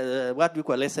what we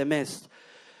call SMS.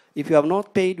 If you have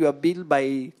not paid your bill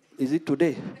by, is it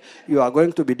today? You are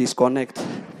going to be disconnected.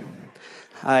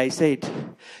 I said,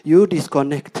 you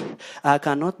disconnect. I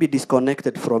cannot be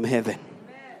disconnected from heaven.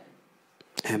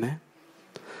 Amen.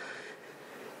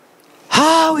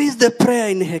 How is the prayer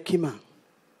in Hekima?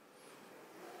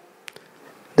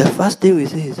 The first thing we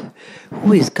say is,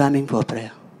 who is coming for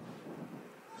prayer?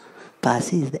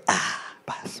 Pasi is there.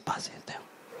 Pasi is there.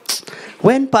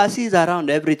 When Pasi is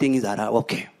around, everything is around.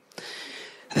 Okay.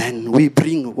 Then we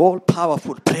bring all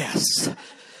powerful prayers.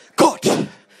 God,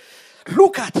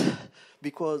 look at.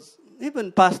 Because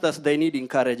even pastors, they need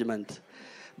encouragement.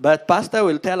 But pastor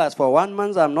will tell us, for 1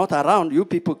 month I'm not around, you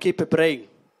people keep praying.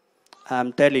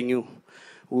 I'm telling you,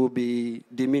 we'll be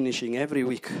diminishing every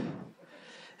week.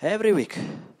 Every week.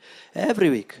 Every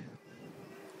week.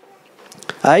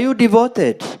 Are you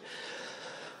devoted?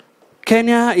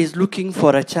 Kenya is looking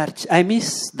for a church. I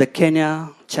miss the Kenya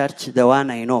church, the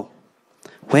one I know.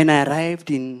 When I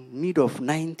arrived in mid of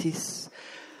 90s,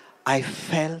 I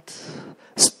felt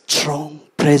strong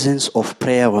presence of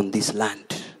prayer on this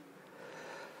land.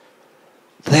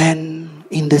 Then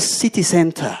in the city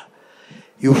center,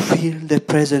 you feel the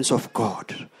presence of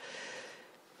God.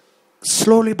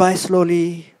 Slowly by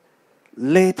slowly,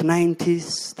 late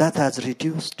 90s, that has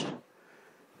reduced.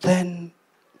 But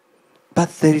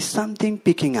there is something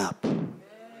picking up,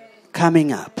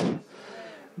 coming up.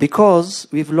 Because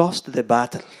we've lost the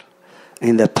battle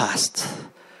in the past.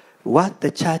 What the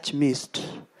church missed,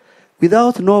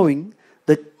 without knowing,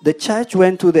 the church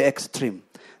went to the extreme.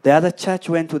 The other church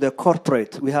went to the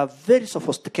corporate. We have very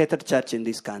sophisticated church in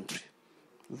this country.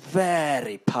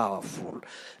 Very powerful.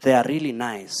 They are really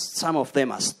nice. Some of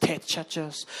them are state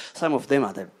churches. Some of them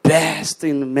are the best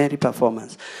in many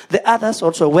performance. The others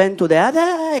also went to the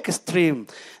other extreme.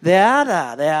 They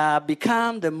have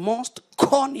become the most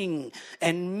cunning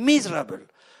and miserable.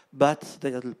 But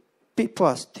the people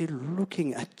are still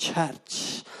looking at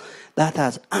church that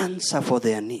has answer for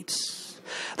their needs.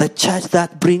 The church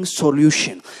that brings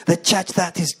solution. The church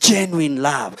that is genuine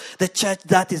love. The church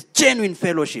that is genuine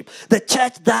fellowship. The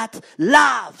church that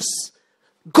loves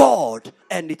God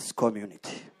and its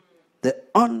community. The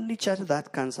only church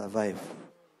that can survive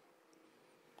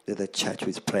is the church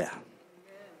with prayer.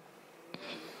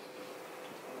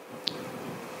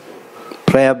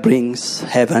 Prayer brings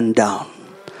heaven down.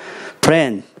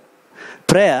 Prayer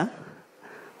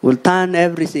will turn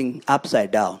everything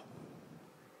upside down.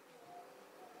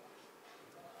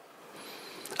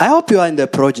 I hope you are in the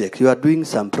project. You are doing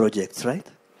some projects, right?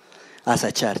 As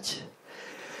a church.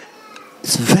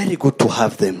 It's very good to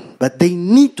have them, but they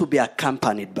need to be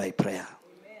accompanied by prayer.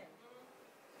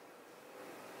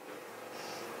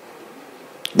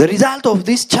 The result of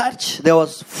this church, there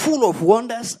was full of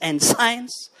wonders and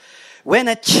signs. When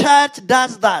a church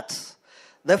does that,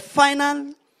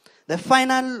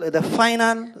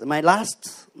 my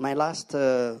last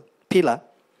pillar,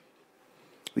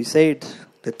 we said,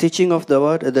 the teaching of the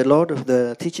word,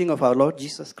 the teaching of our Lord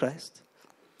Jesus Christ.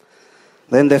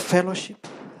 Then the fellowship,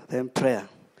 then prayer.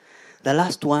 The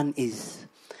last one is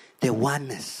the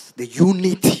oneness, the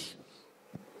unity.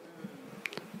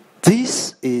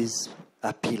 This is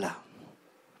a pillar.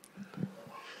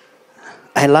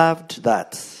 I loved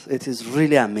that. It is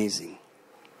really amazing.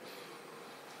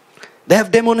 They have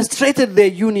demonstrated their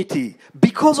unity.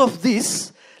 Because of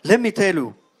this, let me tell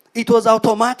you, it was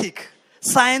automatic.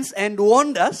 Signs and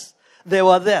wonders, they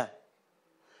were there.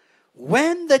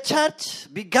 When the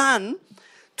church began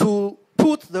to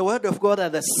put the word of God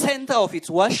at the center of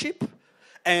its worship,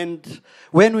 and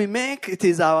when we make it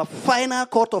is our final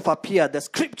court of appeal, the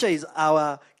scripture is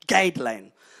our guideline.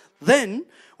 Then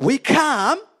we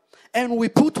come and we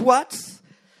put what?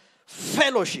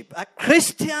 Fellowship. A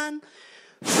Christian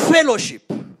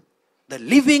fellowship. The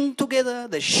living together,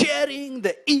 the sharing,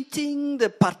 the eating, the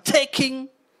partaking.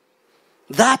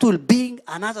 That will be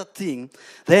another thing.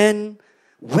 Then,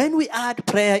 when we add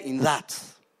prayer in that,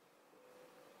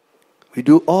 we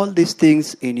do all these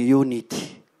things in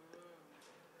unity.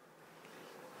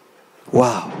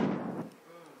 Wow.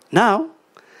 Now,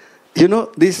 you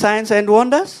know, these signs and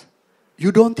wonders,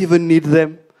 you don't even need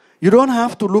them. You don't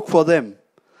have to look for them.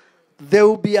 There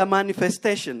will be a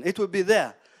manifestation. It will be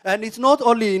there. And it's not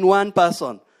only in one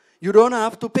person. You don't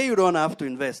have to pay, you don't have to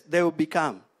invest. They will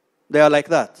become. They are like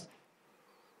that.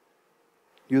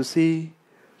 You see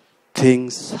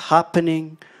things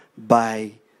happening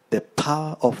by the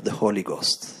power of the Holy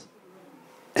Ghost.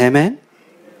 Amen?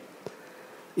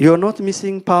 You're not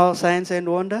missing power, signs, and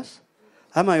wonders?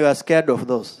 How many of you are scared of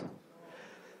those?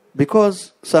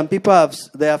 Because some people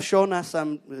have shown us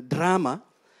some drama.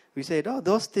 We said, oh,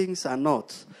 those things are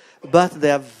not. But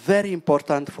they are very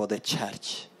important for the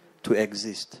church to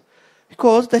exist.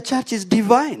 Because the church is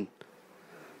divine.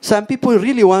 Some people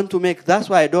really want to make, that's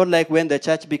why I don't like when the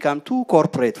church become too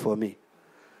corporate for me.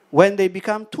 When they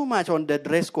become too much on the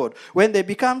dress code. When they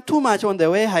become too much on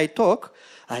the way I talk,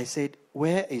 I said,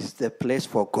 where is the place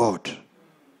for God?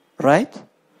 Right?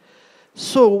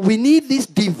 So we need this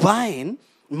divine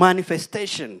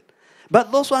manifestation.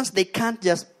 But those ones, they can't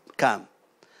just come.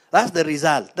 That's the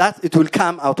result. That it will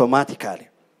come automatically.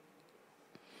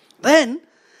 Then,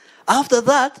 after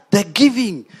that, the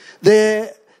giving.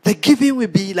 The giving will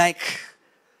be like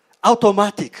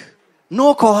automatic.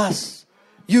 No coerce.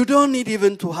 You don't need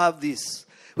even to have this.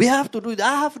 We have to do it.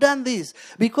 I have done this.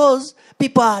 Because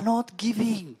people are not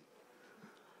giving.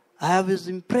 I was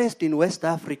impressed in West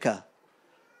Africa.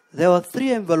 There were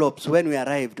 3 envelopes when we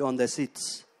arrived on the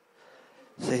seats.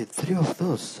 I said, 3 of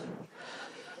those.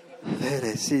 There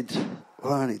I see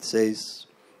one, it says,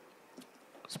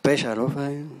 special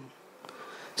offering.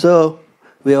 So,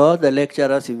 we all the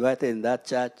lecturers invited in that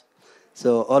church.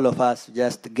 So all of us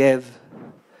just gave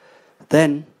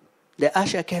Then the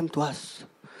usher came to us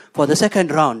for the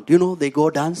second round. You know, they go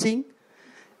dancing.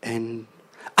 And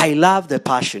I love the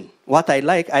passion. What I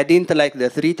like, I didn't like the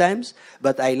 3 times,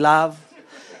 but I love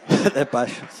the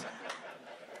passions.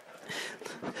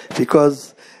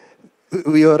 Because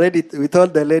we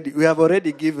told the lady, we have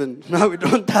already given. Now we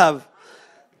don't have.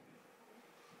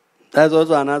 That's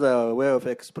also another way of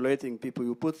exploiting people.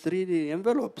 You put 3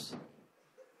 envelopes.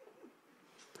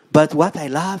 But what I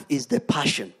love is the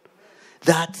passion.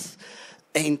 That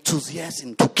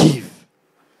enthusiasm to give.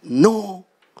 No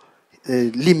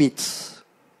limits.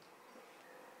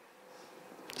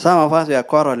 Some of us, we are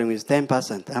quarreling with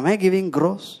 10%. Am I giving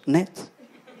gross, net?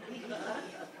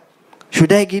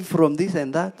 Should I give from this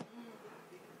and that?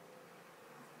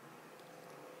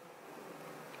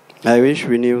 I wish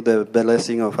we knew the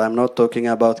blessing of, I'm not talking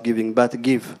about giving, but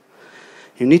give.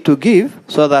 You need to give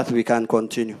so that we can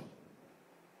continue.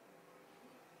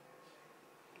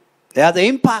 The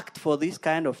impact for this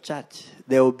kind of church,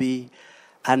 there will be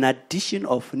an addition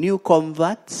of new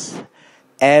converts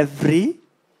every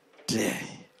day.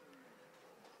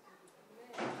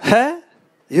 Huh?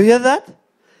 You hear that?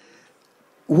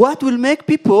 What will make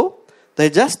people? They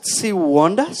just see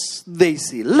wonders, they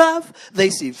see love, they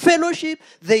see fellowship,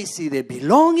 they see the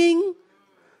belonging.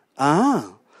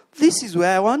 This is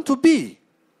where I want to be.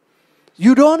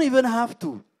 You don't even have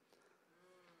to.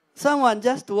 Someone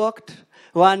just walked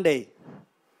one day.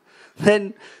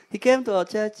 Then he came to our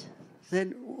church.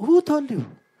 Then, who told you?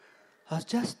 I was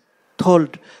just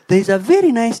told. There is a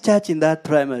very nice church in that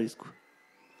primary school.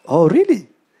 Oh, really?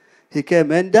 He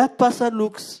came, and that person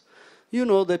looks,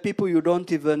 the people you don't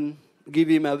even give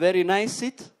him a very nice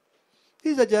seat.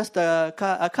 He's just a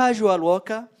casual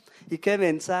walker. He came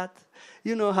and sat.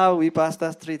 You know how we passed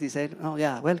the street. He said, oh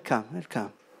yeah, welcome.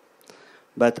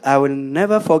 But I will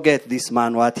never forget this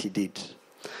man, what he did.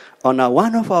 On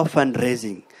one of our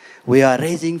fundraising, we are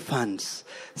raising funds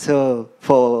to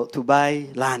buy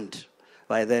land.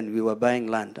 By then, we were buying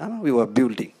land. We were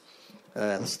building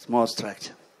a small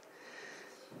structure.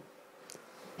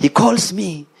 He calls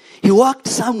me. He worked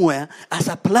somewhere as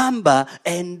a plumber,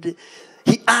 and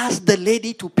he asked the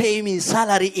lady to pay me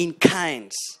salary in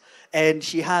kinds. And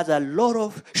she has a lot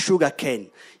of sugar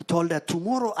cane. He told her,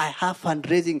 tomorrow I have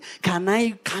fundraising.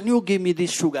 Can you give me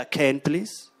this sugar cane,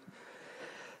 please?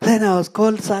 Then I was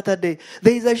called Saturday.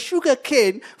 There is a sugar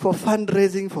cane for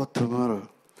fundraising for tomorrow.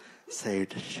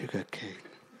 Said sugar cane.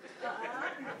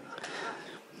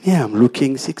 Yeah, I'm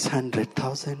looking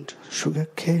 600,000 sugar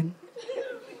cane.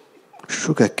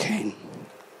 Sugar cane.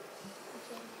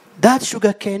 That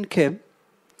sugar cane came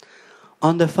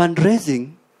on the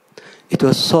fundraising. It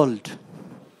was sold.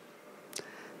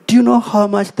 Do you know how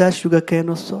much that sugar cane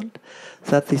was sold?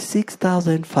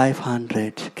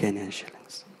 36,500 Kenyan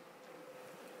shillings.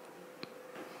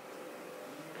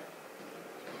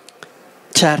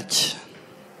 Church,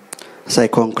 as I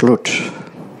conclude,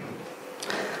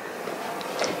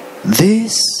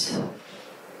 this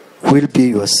will be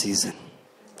your season.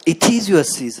 It is your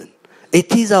season.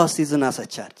 It is our season as a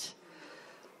church.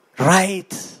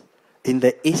 Right in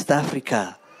the East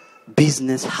Africa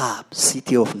business hub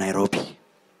city of Nairobi.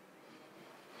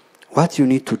 What you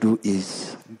need to do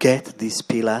is get these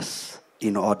pillars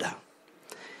in order.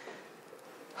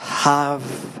 Have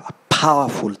a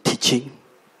powerful teaching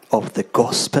of the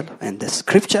gospel and the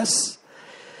scriptures.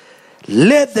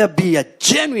 Let there be a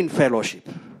genuine fellowship.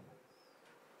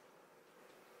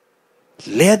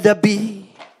 Let there be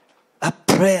a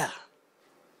prayer.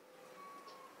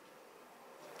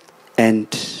 And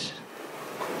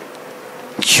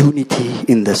unity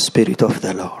in the Spirit of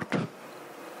the Lord.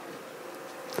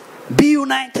 Be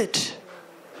united.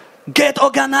 Get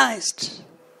organized.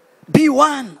 Be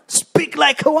one. Speak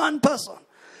like one person.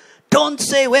 Don't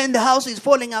say when the house is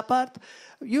falling apart.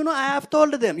 I have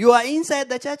told them. You are inside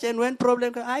the church, and when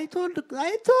problem comes, I told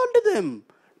them.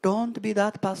 Don't be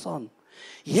that person.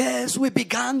 Yes, we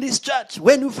began this church.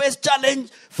 When we face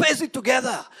challenge, face it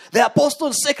together. The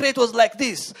apostles' secret was like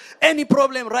this. Any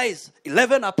problem rise,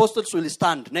 11 apostles will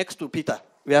stand next to Peter.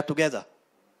 We are together.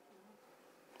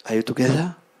 Are you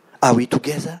together? Are we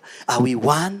together? Are we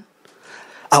one?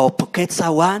 Our pockets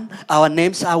are one. Our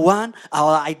names are one.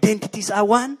 Our identities are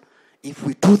one. If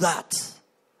we do that,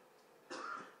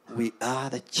 we are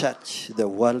the church the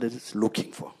world is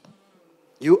looking for.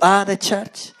 You are the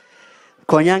church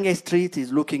Koinange Street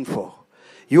is looking for.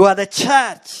 You are the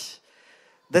church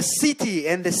the city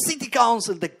and the city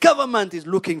council, the government is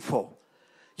looking for.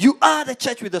 You are the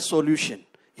church with the solution.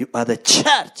 You are the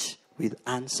church with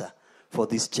answer for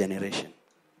this generation.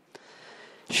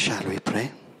 Shall we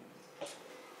pray?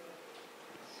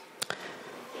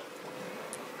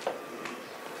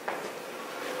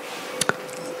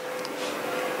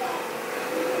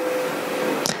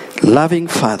 Loving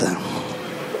Father,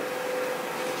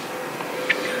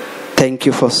 thank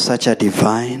you for such a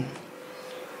divine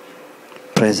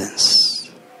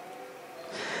presence.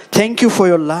 Thank you for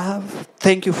your love.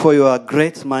 Thank you for your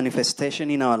great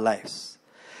manifestation in our lives.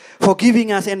 For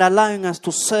giving us and allowing us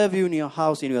to serve you in your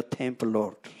house, in your temple,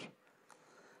 Lord.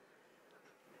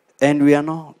 And we are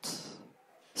not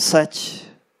such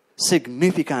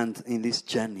significant in this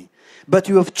journey. But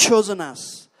you have chosen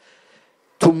us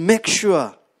to make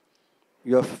sure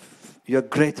your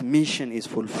great mission is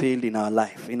fulfilled in our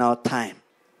life, in our time.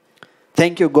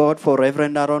 Thank you, God, for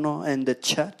Reverend Arono and the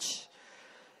church.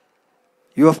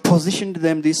 You have positioned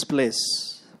them this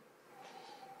place.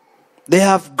 They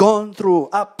have gone through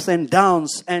ups and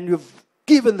downs, and you've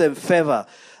given them favor.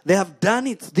 They have done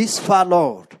it this far,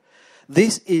 Lord.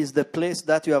 This is the place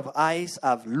that your eyes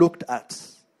have looked at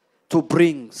to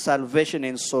bring salvation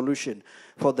and solution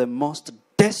for the most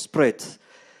desperate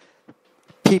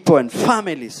people and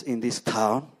families in this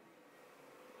town.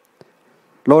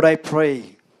 Lord, I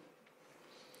pray,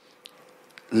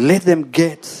 let them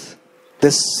get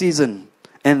the season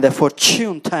and the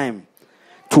fortune time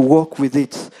to walk with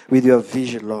it, with your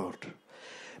vision, Lord.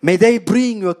 May they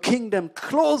bring your kingdom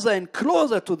closer and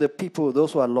closer to the people,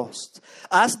 those who are lost.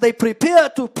 As they prepare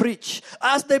to preach,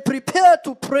 as they prepare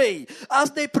to pray,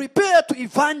 as they prepare to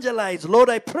evangelize, Lord,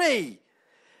 I pray,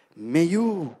 may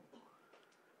you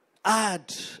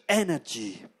add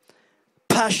energy,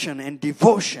 passion and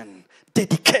devotion,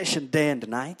 dedication day and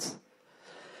night.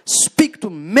 Speak to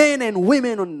men and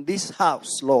women in this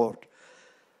house, Lord.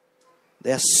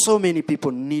 There are so many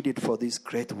people needed for this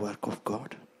great work of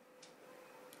God.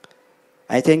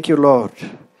 I thank you, Lord.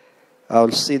 I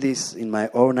will see this in my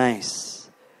own eyes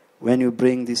when you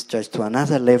bring this church to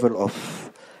another level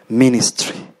of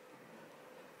ministry.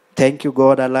 Thank you,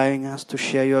 God, allowing us to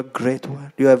share your great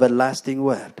word, your everlasting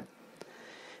word.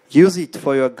 Use it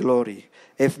for your glory.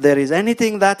 If there is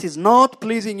anything that is not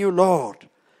pleasing you, Lord,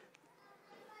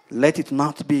 let it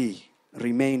not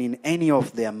remain in any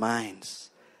of their minds.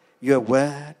 Your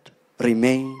word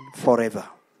remain forever.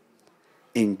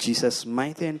 In Jesus'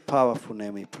 mighty and powerful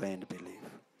name we pray and believe.